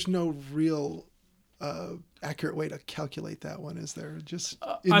no real accurate way to calculate that one, is there? Just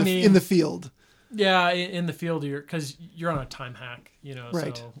in the field. Yeah, in the field, because you're on a time hack,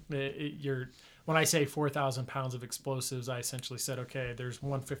 Right. So you're. When I say 4,000 pounds of explosives, I essentially said, okay, there's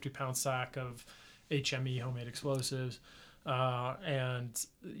 150-pound sack of HME homemade explosives, and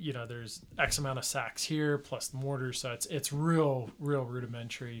there's X amount of sacks here plus the mortars. So it's real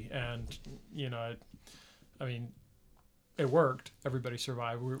rudimentary, and I mean, it worked. Everybody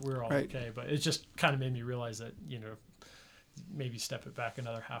survived. We're all Right. okay, but it just kind of made me realize that maybe step it back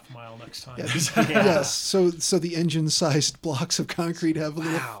another half mile next time. Yeah. Yes. So the engine-sized blocks of concrete have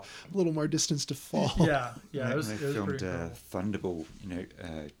a little more distance to fall. Yeah. When It was they pretty filmed cool. Thunderball,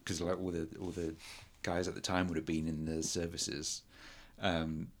 because like all the guys at the time would have been in the services,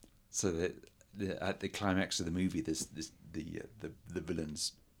 so that at the climax of the movie, the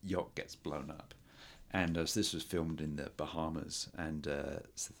villain's yacht gets blown up, and so this was filmed in the Bahamas, and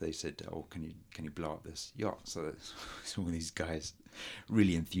so they said, "Oh, can you blow up this yacht?" So all these guys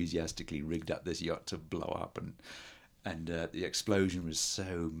really enthusiastically rigged up this yacht to blow up, and the explosion was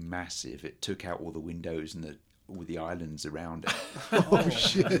so massive it took out all the windows and all the islands around it. Oh,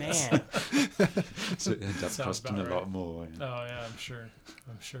 shit. man. So it ended up Sounds costing a about lot right. more. Oh yeah, I'm sure.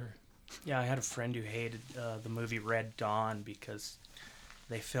 Yeah, I had a friend who hated the movie Red Dawn because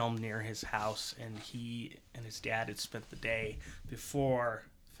they filmed near his house, and he and his dad had spent the day before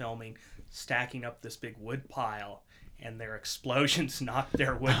filming stacking up this big wood pile, and their explosions knocked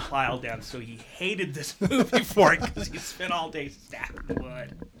their wood pile down. So he hated this movie for it because he spent all day stacking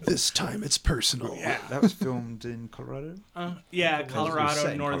wood. This time it's personal. Yeah. That was filmed in Colorado? Yeah, It was Colorado,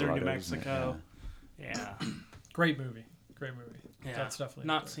 set in northern Colorado, New wasn't it? Mexico. Yeah. Great movie. Yeah. That's definitely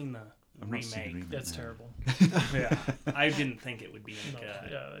not good. seen the I've not seen the remake. remake. That's No. terrible. Yeah, I didn't think it would be any No,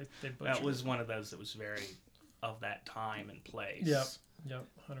 good. yeah, they That butchered was it. one of those that was very of that time and place. Yep,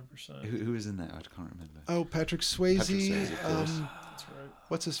 100%. Who was in that? I can't remember. Oh, Patrick Swayze. Swayze, of course. That's right.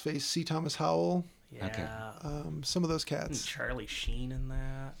 What's his face? C. Thomas Howell. Yeah. Okay. Some of those Isn't cats, Charlie Sheen in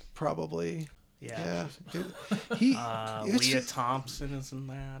that? probably. Yeah. Yeah. He. it's Leah just- Thompson is in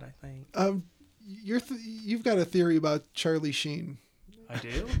that, I think. You've got a theory about Charlie Sheen, I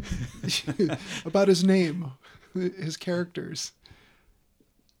do? about his name, his characters.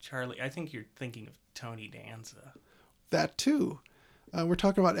 Charlie, I think you're thinking of Tony Danza. That too. We're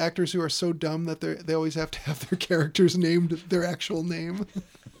talking about actors who are so dumb that they always have to have their characters named their actual name.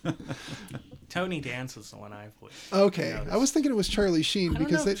 Tony Danza's the one I've always Okay, noticed. I was thinking it was Charlie Sheen I don't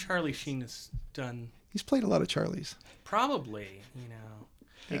because know if Charlie Sheen has done... he's played a lot of Charlies. Probably, Yeah.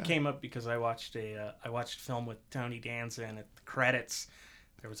 It came up because I watched a film with Tony Danza, and at the credits,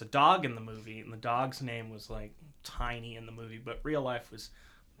 there was a dog in the movie, and the dog's name was like Tiny in the movie, but real life was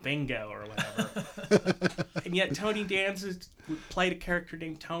Bingo or whatever. And yet Tony Danza played a character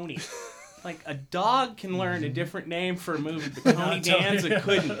named Tony. Like, a dog can learn a different name for a movie, but Tony Danza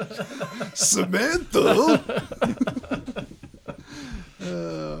couldn't. Samantha.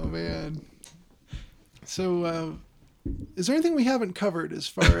 Oh man. So, is there anything we haven't covered as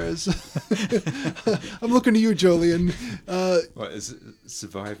far as? I'm looking to you, Jolien. What is it?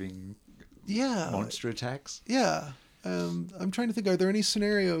 Surviving Yeah. monster attacks? Yeah. I'm trying to think. Are there any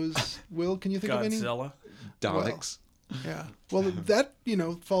scenarios? Will, can you think of any? Godzilla. Daleks? Yeah. Well, that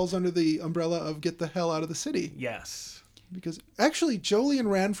falls under the umbrella of get the hell out of the city, Yes. because actually Jolien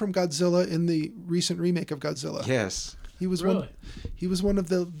ran from Godzilla in the recent remake of Godzilla. Yes. He was Really? He was one of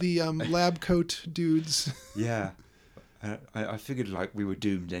the lab coat dudes. Yeah. I figured like we were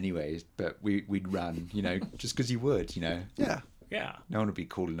doomed anyways, but we'd run, just because you would, Yeah. Yeah. No one would be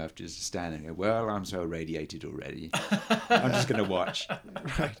cool enough just to stand there and go, well, I'm so irradiated already. I'm just going to watch.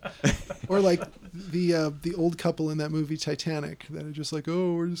 Right. Or like the old couple in that movie Titanic that are just like,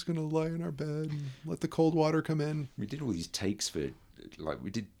 oh, we're just going to lie in our bed and let the cold water come in. We did all these takes we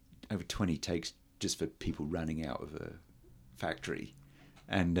did over 20 takes just for people running out of a factory.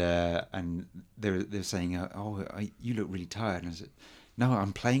 And they're saying, you look really tired. And I said, no,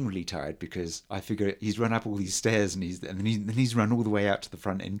 I'm playing really tired because I figure he's run up all these stairs and then he's run all the way out to the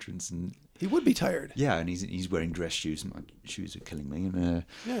front entrance and He would be tired. yeah, and he's wearing dress shoes and my shoes are killing me and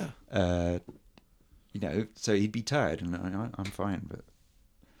so he'd be tired and I'm fine, but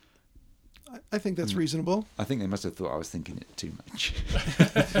I think that's reasonable. I think they must have thought I was thinking it too much.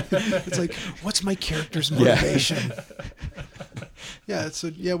 It's like, what's my character's motivation? Yeah.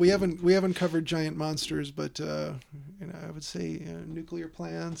 So we haven't covered giant monsters, but I would say nuclear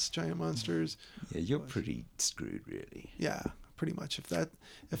plants, giant monsters. Yeah, you're pretty screwed, really. Yeah, pretty much. If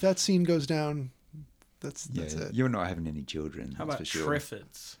that scene goes down, that's it. You're not having any children. How that's about for sure.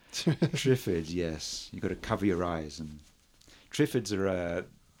 Triffids? Triffids, yes. You've got to cover your eyes. And Triffids are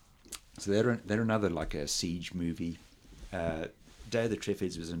they're another like a siege movie. Day of the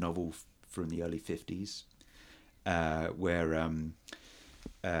Triffids was a novel from the early 50s where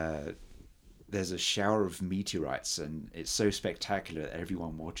there's a shower of meteorites and it's so spectacular that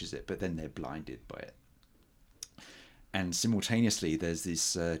everyone watches it, but then they're blinded by it. And simultaneously, there's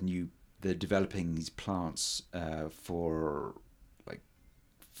this they're developing these plants for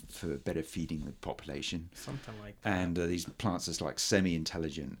better feeding the population. Something like that. And these plants are like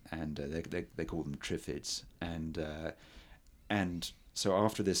semi-intelligent, and they call them Triffids. And so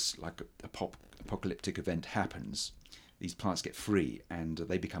after this like apocalyptic event happens, these plants get free and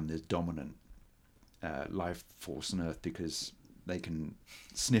they become the dominant life force on Earth because they can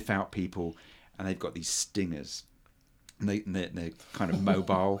sniff out people, and they've got these stingers. And they're kind of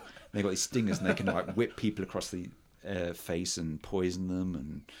mobile. They've got these stingers, and they can like whip people across the face and poison them.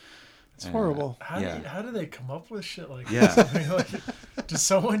 And It's horrible. How do they come up with shit like Yeah. this? I mean, like, does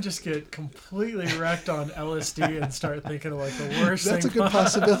someone just get completely wrecked on LSD and start thinking of like the worst That's a thing? good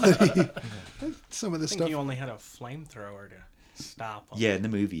possibility. Some of the I think stuff. you only had a flamethrower to stop them. Yeah, in the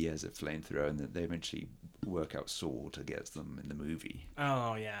movie he has a flamethrower, and they eventually work out salt against them in the movie.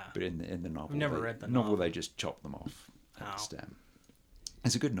 Oh, yeah. But in the novel, I've never read the novel. novel. They just chop them off at the Oh. stem.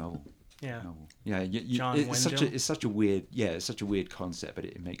 It's a good novel. Yeah. Novel. Yeah, John Wyndham? it's such a weird concept, but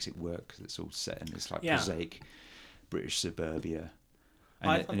it makes it work because it's all set in this like Yeah. prosaic British suburbia,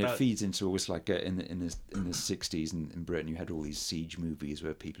 I and thought it that- feeds into almost like in the 60s in Britain you had all these siege movies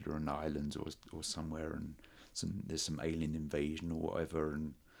where people are on islands or somewhere and there's some alien invasion or whatever,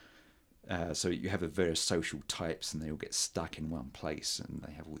 and so you have various social types and they all get stuck in one place and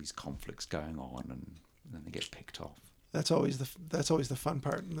they have all these conflicts going on and then they get picked off. That's always the fun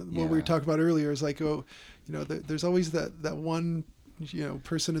part. What we Yeah. were talking about earlier is like, there's always that one,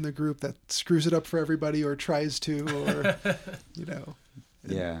 person in the group that screws it up for everybody or tries to, or,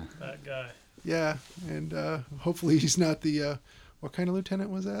 Yeah. That guy. yeah. And hopefully he's not the, what kind of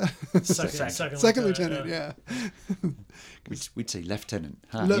lieutenant was that? Second lieutenant, yeah. We'd say lieutenant.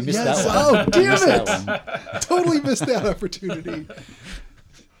 Huh? Le- You missed yes, that one. oh, damn You missed it! that one. Totally missed that opportunity.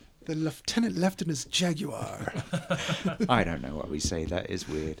 The lieutenant left in his Jaguar. I don't know why we say that. Is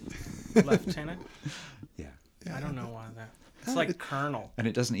weird. Lieutenant? Yeah. I don't know why that. It's like Colonel. And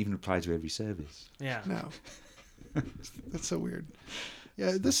it doesn't even apply to every service. Yeah. No. That's so weird.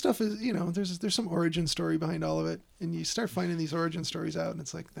 Yeah, this stuff is, there's some origin story behind all of it. And you start finding these origin stories out, and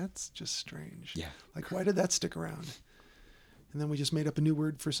it's like, that's just strange. Yeah. Like, why did that stick around? And then we just made up a new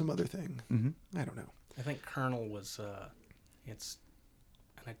word for some other thing. Mm-hmm. I don't know. I think Colonel was, it's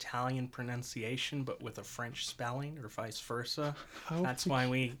an Italian pronunciation, but with a French spelling, or vice versa. Oh. That's why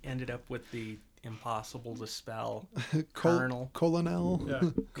we ended up with the impossible to spell Col- Colonel. Colonel. Yeah.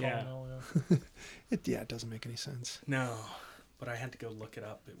 Yeah. Colonel, yeah. It doesn't make any sense. No, but I had to go look it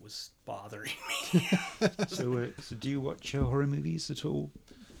up. It was bothering me. So do you watch horror movies at all?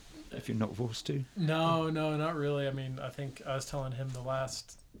 If you're not forced to? No, not really. I mean, I think I was telling him the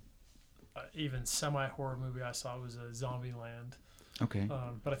last even semi-horror movie I saw was Zombieland. Okay.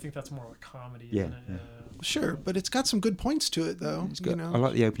 But I think that's more of a comedy, Yeah, isn't it? yeah. Sure, but it's got some good points to it, though. It's got, I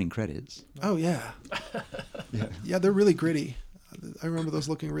like the opening credits. Oh, yeah. Yeah. Yeah, they're really gritty. I remember those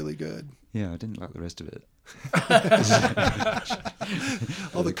looking really good. Yeah, I didn't like the rest of it.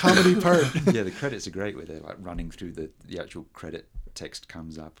 Oh, the comedy part. Yeah, the credits are great where they're like running through the actual credit text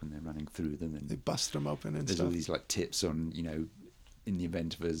comes up and they're running through them, and They busted them open and there's stuff. all these like tips on, in the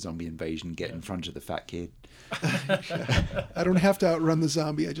event of a zombie invasion, get in front of the fat kid. I don't have to outrun the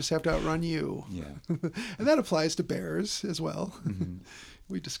zombie. I just have to outrun you. Yeah. And that applies to bears as well. Mm-hmm.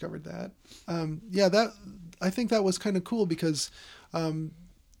 We discovered that. I think that was kind of cool because a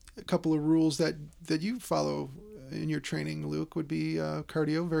couple of rules that you follow in your training, Luke, would be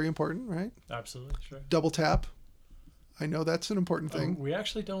cardio, very important, right? Absolutely, sure. Double tap. I know that's an important thing. We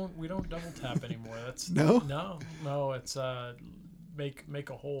actually don't double tap anymore. That's No? No. It's make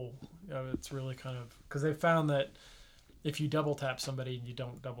a hole. It's really kind of because they found that if you double tap somebody and you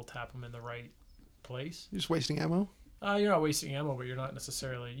don't double tap them in the right place, You're just wasting ammo. you're not wasting ammo, but you're not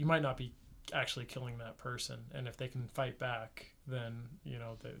necessarily. You might not be actually killing that person, and if they can fight back, then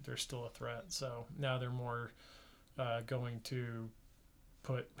they're still a threat. So now they're more going to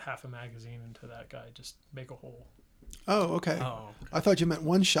put half a magazine into that guy. Just make a hole. Oh, okay. Oh, I thought you meant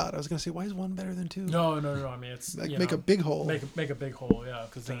one shot. I was going to say, why is one better than two? No. I mean, it's Like make a big hole. make a big hole. Yeah,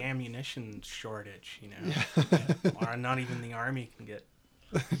 because the ammunition shortage, or not even the army can get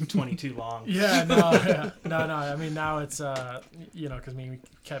 22 long. Yeah, no. I mean, now it's because we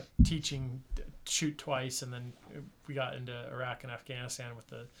kept teaching shoot twice, and then we got into Iraq and Afghanistan with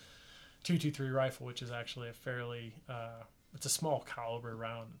the 223 rifle, which is actually a fairly it's a small caliber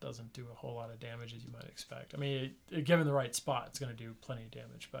round. It doesn't do a whole lot of damage as you might expect. I mean, given the right spot, it's going to do plenty of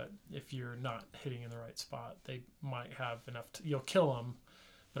damage. But if you're not hitting in the right spot, they might have enough. You'll kill them,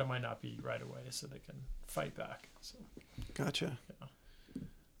 but it might not be right away, so they can fight back. So, Gotcha. Yeah.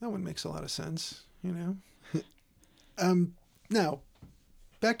 That one makes a lot of sense, Now,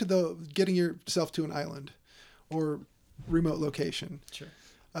 back to getting yourself to an island or remote location. sure.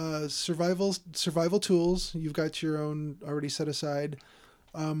 Survival tools. You've got your own already set aside.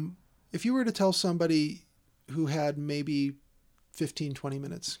 If you were to tell somebody who had maybe 15, 20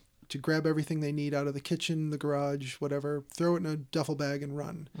 minutes to grab everything they need out of the kitchen, the garage, whatever, throw it in a duffel bag and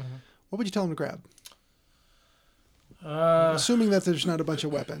run, what would you tell them to grab? Assuming that there's not a bunch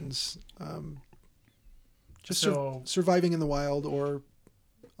of weapons. Surviving in the wild or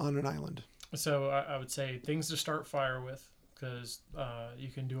on an island. So I would say things to start fire with, because you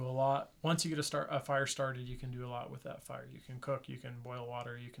can do a lot. Once you get a fire started, you can do a lot with that fire. You can cook, you can boil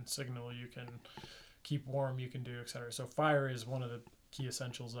water, you can signal, you can keep warm, you can do etc. So fire is one of the key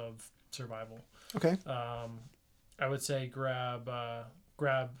essentials of survival. Okay. I would say grab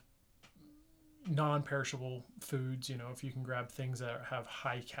non-perishable foods. If you can grab things that have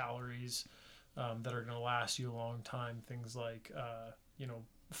high calories that are going to last you a long time, things like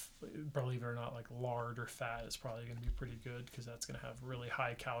believe it or not, like lard or fat is probably going to be pretty good, because that's going to have really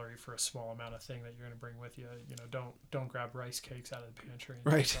high calorie for a small amount of thing that you're going to bring with you. Don't grab rice cakes out of the pantry.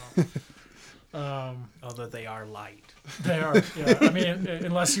 Right. Although they are light. They are. Yeah. I mean,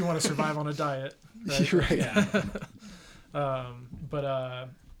 unless you want to survive on a diet. Right. Right.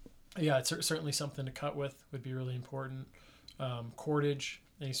 Yeah. It's certainly something to cut with would be really important. Cordage,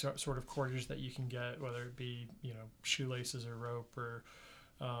 any sort of cordage that you can get, whether it be shoelaces or rope or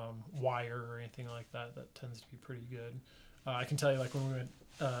wire or anything like that tends to be pretty good. I can tell you, like when we went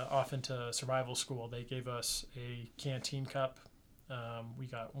off into survival school, they gave us a canteen cup. We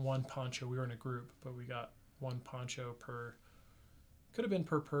got one poncho. We were in a group, but we got one poncho could have been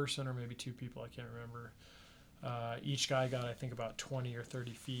per person or maybe two people. I can't remember. Each guy got, I think, about 20 or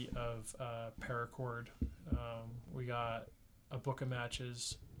 30 feet of paracord. We got a book of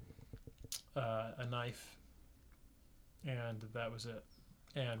matches, a knife, and that was it.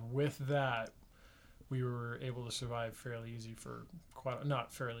 And with that, we were able to survive fairly easy for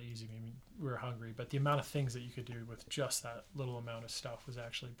not fairly easy, I mean, we were hungry, but the amount of things that you could do with just that little amount of stuff was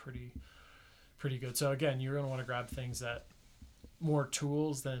actually pretty good. So again, you're going to want to grab things that more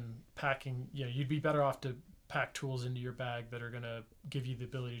tools than packing. You'd be better off to pack tools into your bag that are going to give you the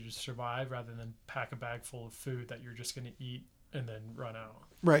ability to survive, rather than pack a bag full of food that you're just going to eat and then run out.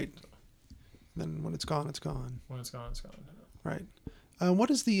 Right. Then when it's gone, it's gone. When it's gone, it's gone. Right.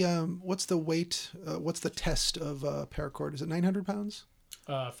 What's the weight? What's the test of paracord? Is it 900 pounds?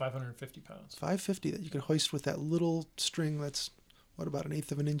 550 pounds. 550 that you can hoist with that little string that's, what, about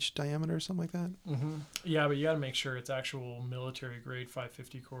 1/8 of an inch diameter or something like that? Mm-hmm. Yeah, but you got to make sure it's actual military grade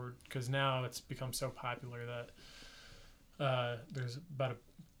 550 cord, because now it's become so popular that there's about 1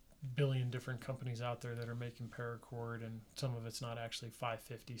 billion different companies out there that are making paracord, and some of it's not actually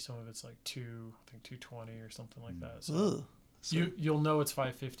 550, some of it's like 220 or something like that. So Ugh. you'll know it's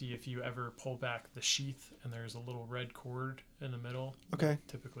 550 if you ever pull back the sheath and there's a little red cord in the middle. Okay. That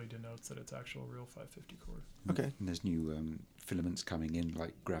typically denotes that it's actual real 550 cord. Okay. And there's new filaments coming in,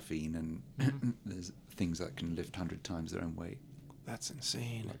 like graphene, and there's things that can lift 100 times their own weight. That's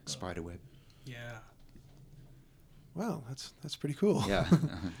insane. like spider web. Yeah. Wow, that's pretty cool. Yeah,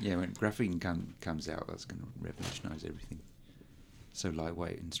 yeah. When graphene comes out, that's going to revolutionise everything. So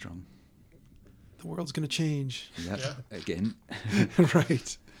lightweight and strong. The world's gonna change. Yeah, again.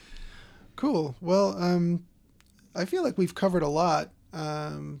 Right. Cool. Well, I feel like we've covered a lot.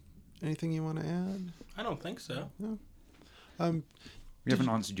 Anything you want to add? I don't think so. No. We haven't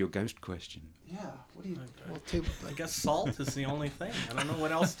answered your ghost question. Yeah. What do you? Okay. Well, I guess salt is the only thing. I don't know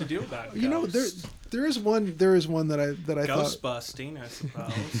what else to do about you know, ghosts. there is one that I Ghost thought busting, I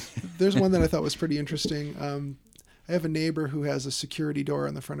suppose. there's one that I thought was pretty interesting. I have a neighbor who has a security door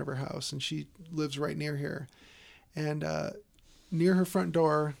on the front of her house, and she lives right near here. And near her front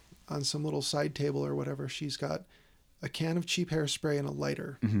door, on some little side table or whatever, she's got a can of cheap hairspray and a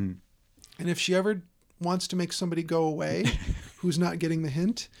lighter. Mm-hmm. And if she ever wants to make somebody go away who's not getting the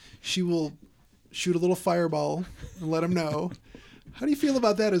hint, she will shoot a little fireball and let them know. How do you feel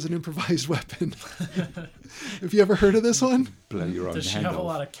about that as an improvised weapon? Have you ever heard of this one? Blow your own Does she hand have a off.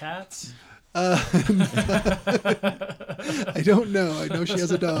 lot of cats? I don't know. I know she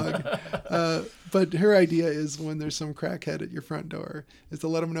has a dog. But her idea is when there's some crackhead at your front door is to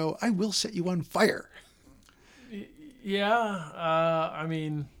let them know, I will set you on fire. Yeah. I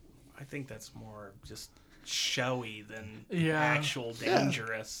mean, I think that's more just showy than Yeah. actual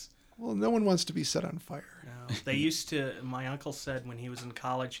dangerous. Well, no one wants to be set on fire. No. They used to, my uncle said when he was in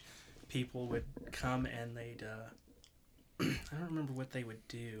college, people would come and they'd, I don't remember what they would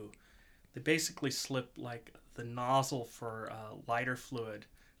do. They basically slip like the nozzle for lighter fluid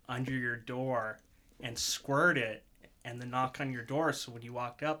under your door and squirt it and then knock on your door. So when you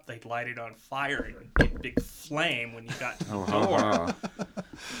walked up, they'd light it on fire and it'd get a big flame when you got to the Oh, door, ha,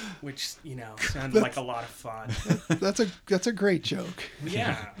 which, sounded like a lot of fun. That's a great joke.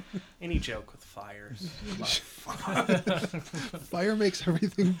 Yeah, any joke with fire is a lot of fun. Fire makes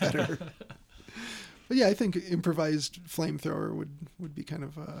everything better. But yeah, I think improvised flamethrower would be kind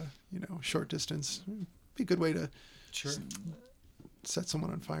of short distance. Be a good way to sure. set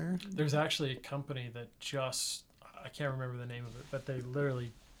someone on fire. There's actually a company that I can't remember the name of it, but they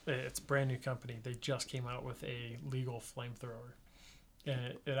literally, it's a brand new company. They just came out with a legal flamethrower.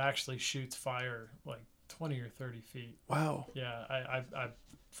 And it actually shoots fire like 20 or 30 feet. Wow. Yeah, I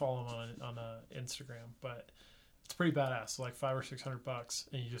follow them on Instagram, but it's pretty badass. Like $500 or $600,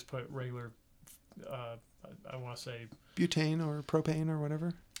 and you just put regular, I want to say Butane or propane or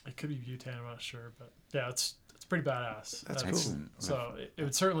whatever. it could be butane. I'm not sure, but yeah, it's pretty badass. That's cool. Excellent. So it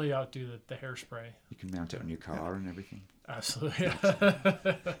would certainly outdo the hairspray. You can mount it on your car and everything. Absolutely.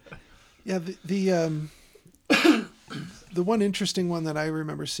 Yeah, the one interesting one that I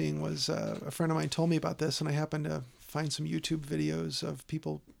remember seeing was a friend of mine told me about this, and I happened to find some YouTube videos of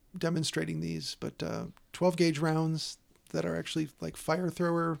people demonstrating these. But 12 gauge rounds that are actually like fire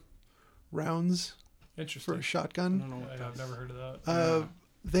thrower rounds for Interesting. a I shotgun. don't know what I've never heard of that. Uh,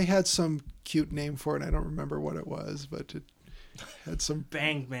 They had some cute name for it. I don't remember what it was, but it had some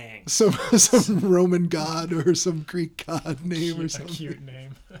Bang bang. some Roman god or some Greek god name or a something. cute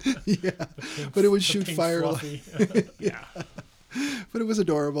name. Yeah, Pink- but it would the shoot pink fire. fluffy. Yeah. But it was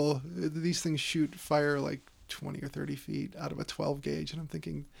adorable. These things shoot fire like 20 or 30 feet out of a 12 gauge, and I'm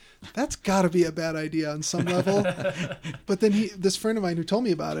thinking that's got to be a bad idea on some level. But then this friend of mine who told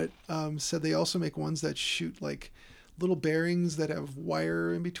me about it said they also make ones that shoot like little bearings that have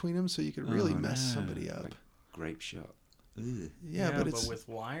wire in between them, so you could really Oh, mess no. somebody up. Like grape shot. Ugh. Yeah, but it's with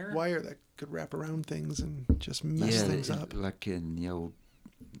wire. wire that could wrap around things and just mess things up. Like in the old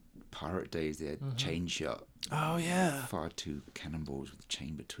pirate days, they had chain shot. Oh yeah. Fired 2 cannonballs with a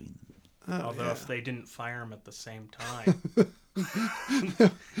chain between them. Oh, Although yeah. if they didn't fire them at the same time,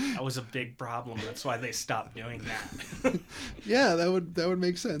 that was a big problem. That's why they stopped doing that. Yeah, that would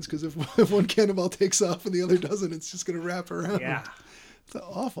make sense, because if one cannonball takes off and the other doesn't, it's just gonna wrap around. Yeah. It's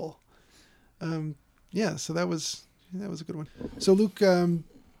awful. Yeah, so that was a good one. So Luke,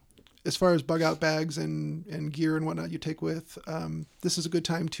 as far as bug out bags and gear and whatnot you take with, this is a good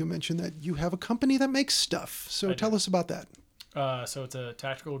time to mention that you have a company that makes stuff. So I tell do. us about that. So it's a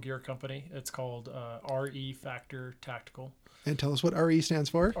tactical gear company. It's called RE Factor Tactical. And tell us what RE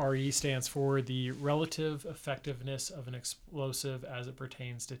stands for. RE stands for the relative effectiveness of an explosive as it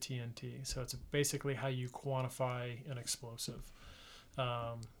pertains to TNT. So it's basically how you quantify an explosive.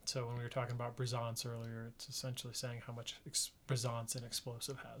 So when we were talking about brisance earlier, it's essentially saying how much brisance an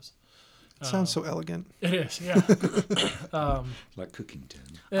explosive has. It sounds so elegant. It is, yeah. Like cooking term.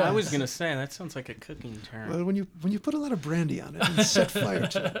 Yeah. I was gonna say that sounds like a cooking term. Well, when you put a lot of brandy on it and set fire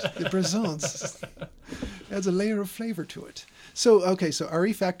to it, the brisance adds a layer of flavor to it. So okay, so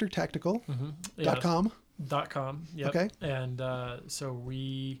REFactorTactical.com. Yeah, .com. Yep. Okay. And so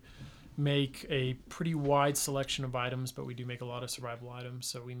we make a pretty wide selection of items, but we do make a lot of survival items.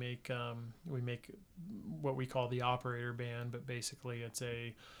 So we make what we call the operator band, but basically it's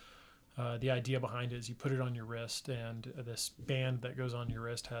the idea behind it is you put it on your wrist, and this band that goes on your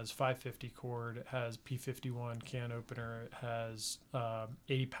wrist has 550 cord, it has P51 can opener, it has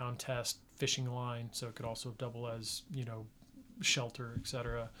 80-pound test fishing line, so it could also double as, shelter,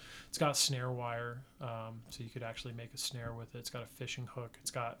 etc. It's got snare wire, so you could actually make a snare with it. It's got a fishing hook.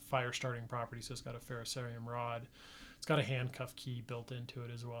 It's got fire starting properties, so it's got a ferrocerium rod. It's got a handcuff key built into it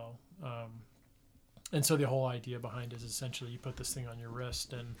as well. And so the whole idea behind it is essentially you put this thing on your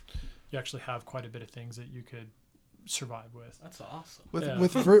wrist and you actually have quite a bit of things that you could survive with. That's awesome.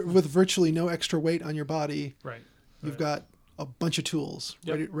 With virtually no extra weight on your body, Right. you've got a bunch of tools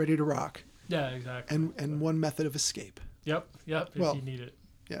Yep. ready to rock, Yeah, exactly. and one method of escape. Yep. If Well, you need it.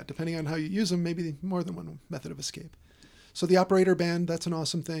 Yeah, depending on how you use them, maybe more than one method of escape. So the operator band, that's an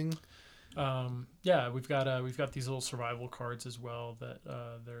awesome thing. Yeah, we've got these little survival cards as well that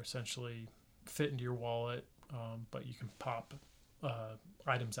they're essentially fit into your wallet, but you can pop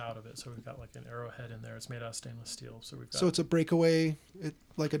items out of it. So we've got like an arrowhead in there. It's made out of stainless steel. So we've got. So it's a breakaway,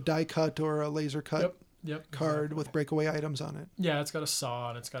 like a die cut or a laser cut Yep. card Exactly. with breakaway items on it. Yeah, it's got a saw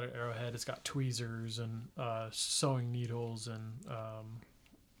and it's got an arrowhead. It's got tweezers and sewing needles and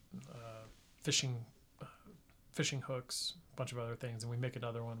fishing hooks, a bunch of other things, and we make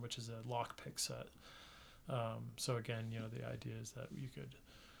another one which is a lockpick set. So again, the idea is that you could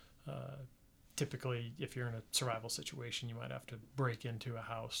typically, if you're in a survival situation, you might have to break into a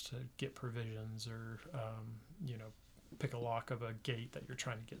house to get provisions or pick a lock of a gate that you're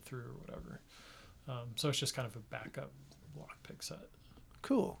trying to get through or whatever. So it's just kind of a backup lockpick set.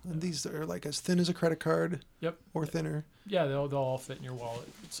 Cool. And these are like as thin as a credit card. Yep. Or thinner. Yeah, they'll all fit in your wallet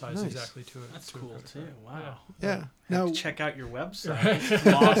size Nice. exactly to it. That's to a cool credit too. card. Wow. Yeah. Have Now, to check out your website. It's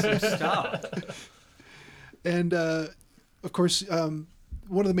awesome stuff. and of course, one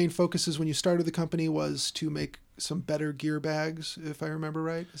of the main focuses when you started the company was to make some better gear bags, if I remember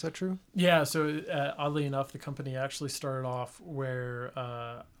right. Is that true? Yeah, so oddly enough, the company actually started off where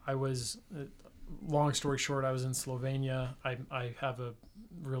I was, long story short, I was in Slovenia. I have a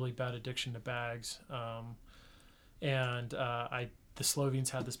really bad addiction to bags. And the Slovenes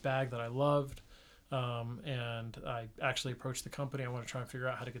had this bag that I loved. And I actually approached the company. I want to try and figure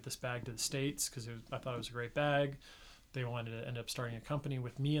out how to get this bag to the States because I thought it was a great bag. They wanted to end up starting a company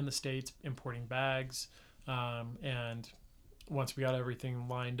with me in the States, importing bags. And once we got everything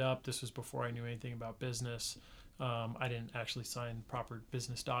lined up, this was before I knew anything about business. I didn't actually sign proper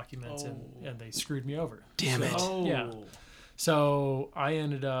business documents, and they screwed me over. Damn it. Yeah. So I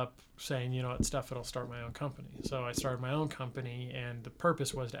ended up saying, you know what, stuff it, I'll start my own company. So I started my own company, and the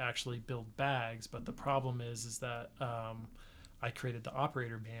purpose was to actually build bags. But the problem is that I created the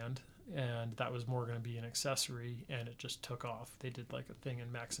operator band, and that was more going to be an accessory, and it just took off. They did like a thing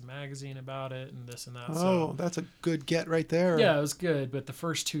in Maxim magazine about it and this and that. Oh, that's a good get right there. Yeah, it was good. But the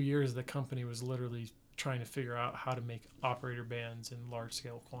first 2 years, the company was literally trying to figure out how to make operator bands in large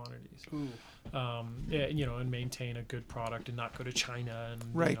scale quantities. And maintain a good product and not go to China and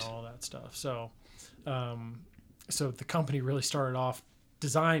right. all that stuff. So the company really started off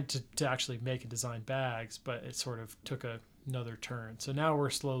designed to actually make and design bags, but it sort of took another turn. So now we're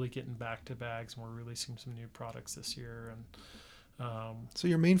slowly getting back to bags, and we're releasing some new products this year. And so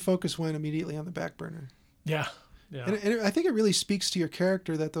your main focus went immediately on the back burner. Yeah. Yeah. And I think it really speaks to your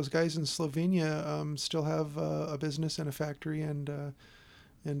character that those guys in Slovenia still have a business and a factory, and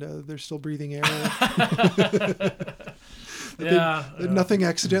they're still breathing air. Nothing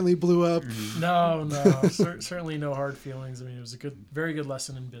accidentally blew up. No. Certainly no hard feelings. I mean, it was a very good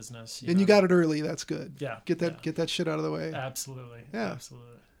lesson in business. You got it early. That's good. Yeah. Get that shit out of the way. Absolutely. Yeah.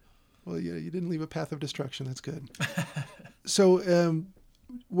 Absolutely. Well, you didn't leave a path of destruction. That's good. So,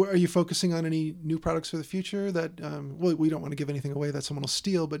 are you focusing on any new products for the future that, we don't want to give anything away that someone will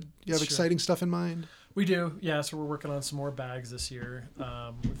steal, but you have Sure. exciting stuff in mind? We do. Yeah. So we're working on some more bags this year.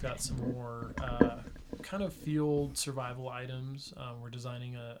 We've got some more kind of field survival items. We're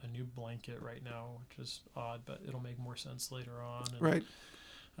designing a new blanket right now, which is odd, but it'll make more sense later on. And, Right.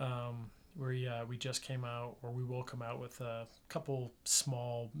 We just came out, or we will come out with a couple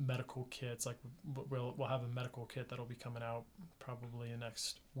small medical kits. Like we'll have a medical kit that'll be coming out probably in the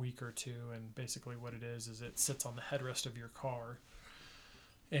next week or two. And basically what it is it sits on the headrest of your car,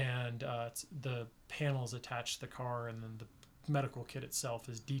 and the panels attached to the car, and then the medical kit itself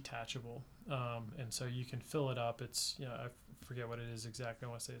is detachable. And so you can fill it up. It's forget what it is exactly. I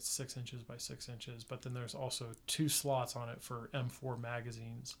want to say it's 6 inches by 6 inches, but then there's also 2 slots on it for M4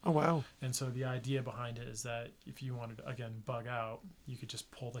 magazines. Oh, wow. And so the idea behind it is that if you wanted to, again, bug out, you could just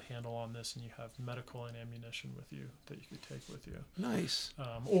pull the handle on this and you have medical and ammunition with you that you could take with you. Nice.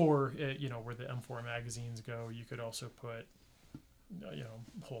 Or, where the M4 magazines go, you could also put, a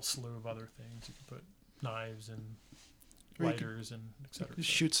whole slew of other things. You could put knives and Or you could lighters and et cetera. Just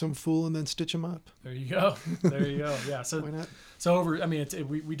shoot some fool and then stitch him up. There you go. There you go. Yeah. So, Why not?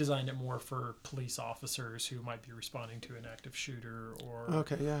 we designed it more for police officers who might be responding to an active shooter, or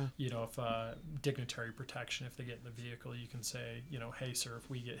Okay, yeah. if dignitary protection. If they get in the vehicle, you can say, hey sir, if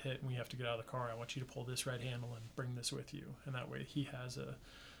we get hit and we have to get out of the car, I want you to pull this red handle and bring this with you. And that way he has a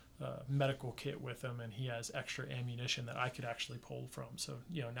medical kit with him, and he has extra ammunition that I could actually pull from. So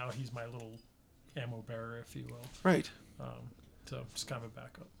now he's my little ammo bearer, if you will. Right. So just kind of a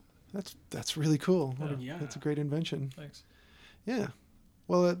backup. That's really cool. Yeah. That's a great invention. Thanks. Yeah.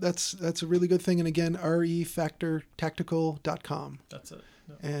 Well, that's a really good thing. And again, refactortactical.com. That's it.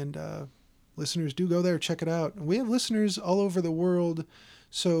 No. And listeners, do go there, check it out. We have listeners all over the world.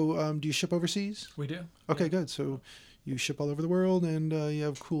 So do you ship overseas? We do. Okay, Yeah. good. So you ship all over the world, and you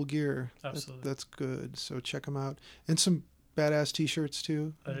have cool gear. Absolutely. That's good. So check them out. And some badass T-shirts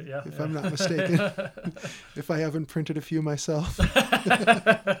too, Yeah. if I'm not mistaken. If I haven't printed a few myself.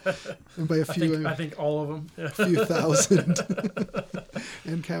 And by a few, I think all of them. a few thousand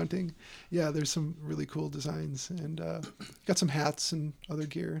and counting. Yeah, there's some really cool designs, and got some hats and other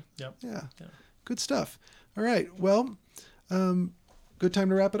gear. Yep. Yeah. Yeah. Good stuff. All right. Well, good time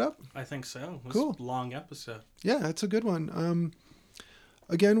to wrap it up. I think so. It was Cool. a long episode. Yeah, it's a good one.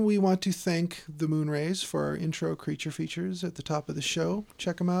 Again, we want to thank the Moonrays for our intro creature features at the top of the show.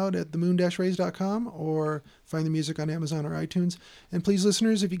 Check them out at themoon-rays.com or find the music on Amazon or iTunes. And please,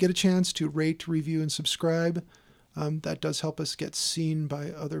 listeners, if you get a chance to rate, review, and subscribe, that does help us get seen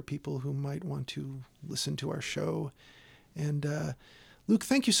by other people who might want to listen to our show. And Luke,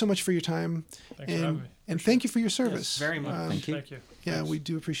 thank you so much for your time. Thanks for having me. And thank you for your service. Yes, very much. Thank you. Thank you. Yeah, Thanks. we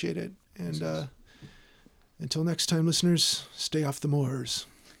do appreciate it. And until next time, listeners, stay off the moors.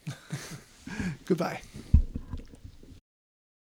 Goodbye.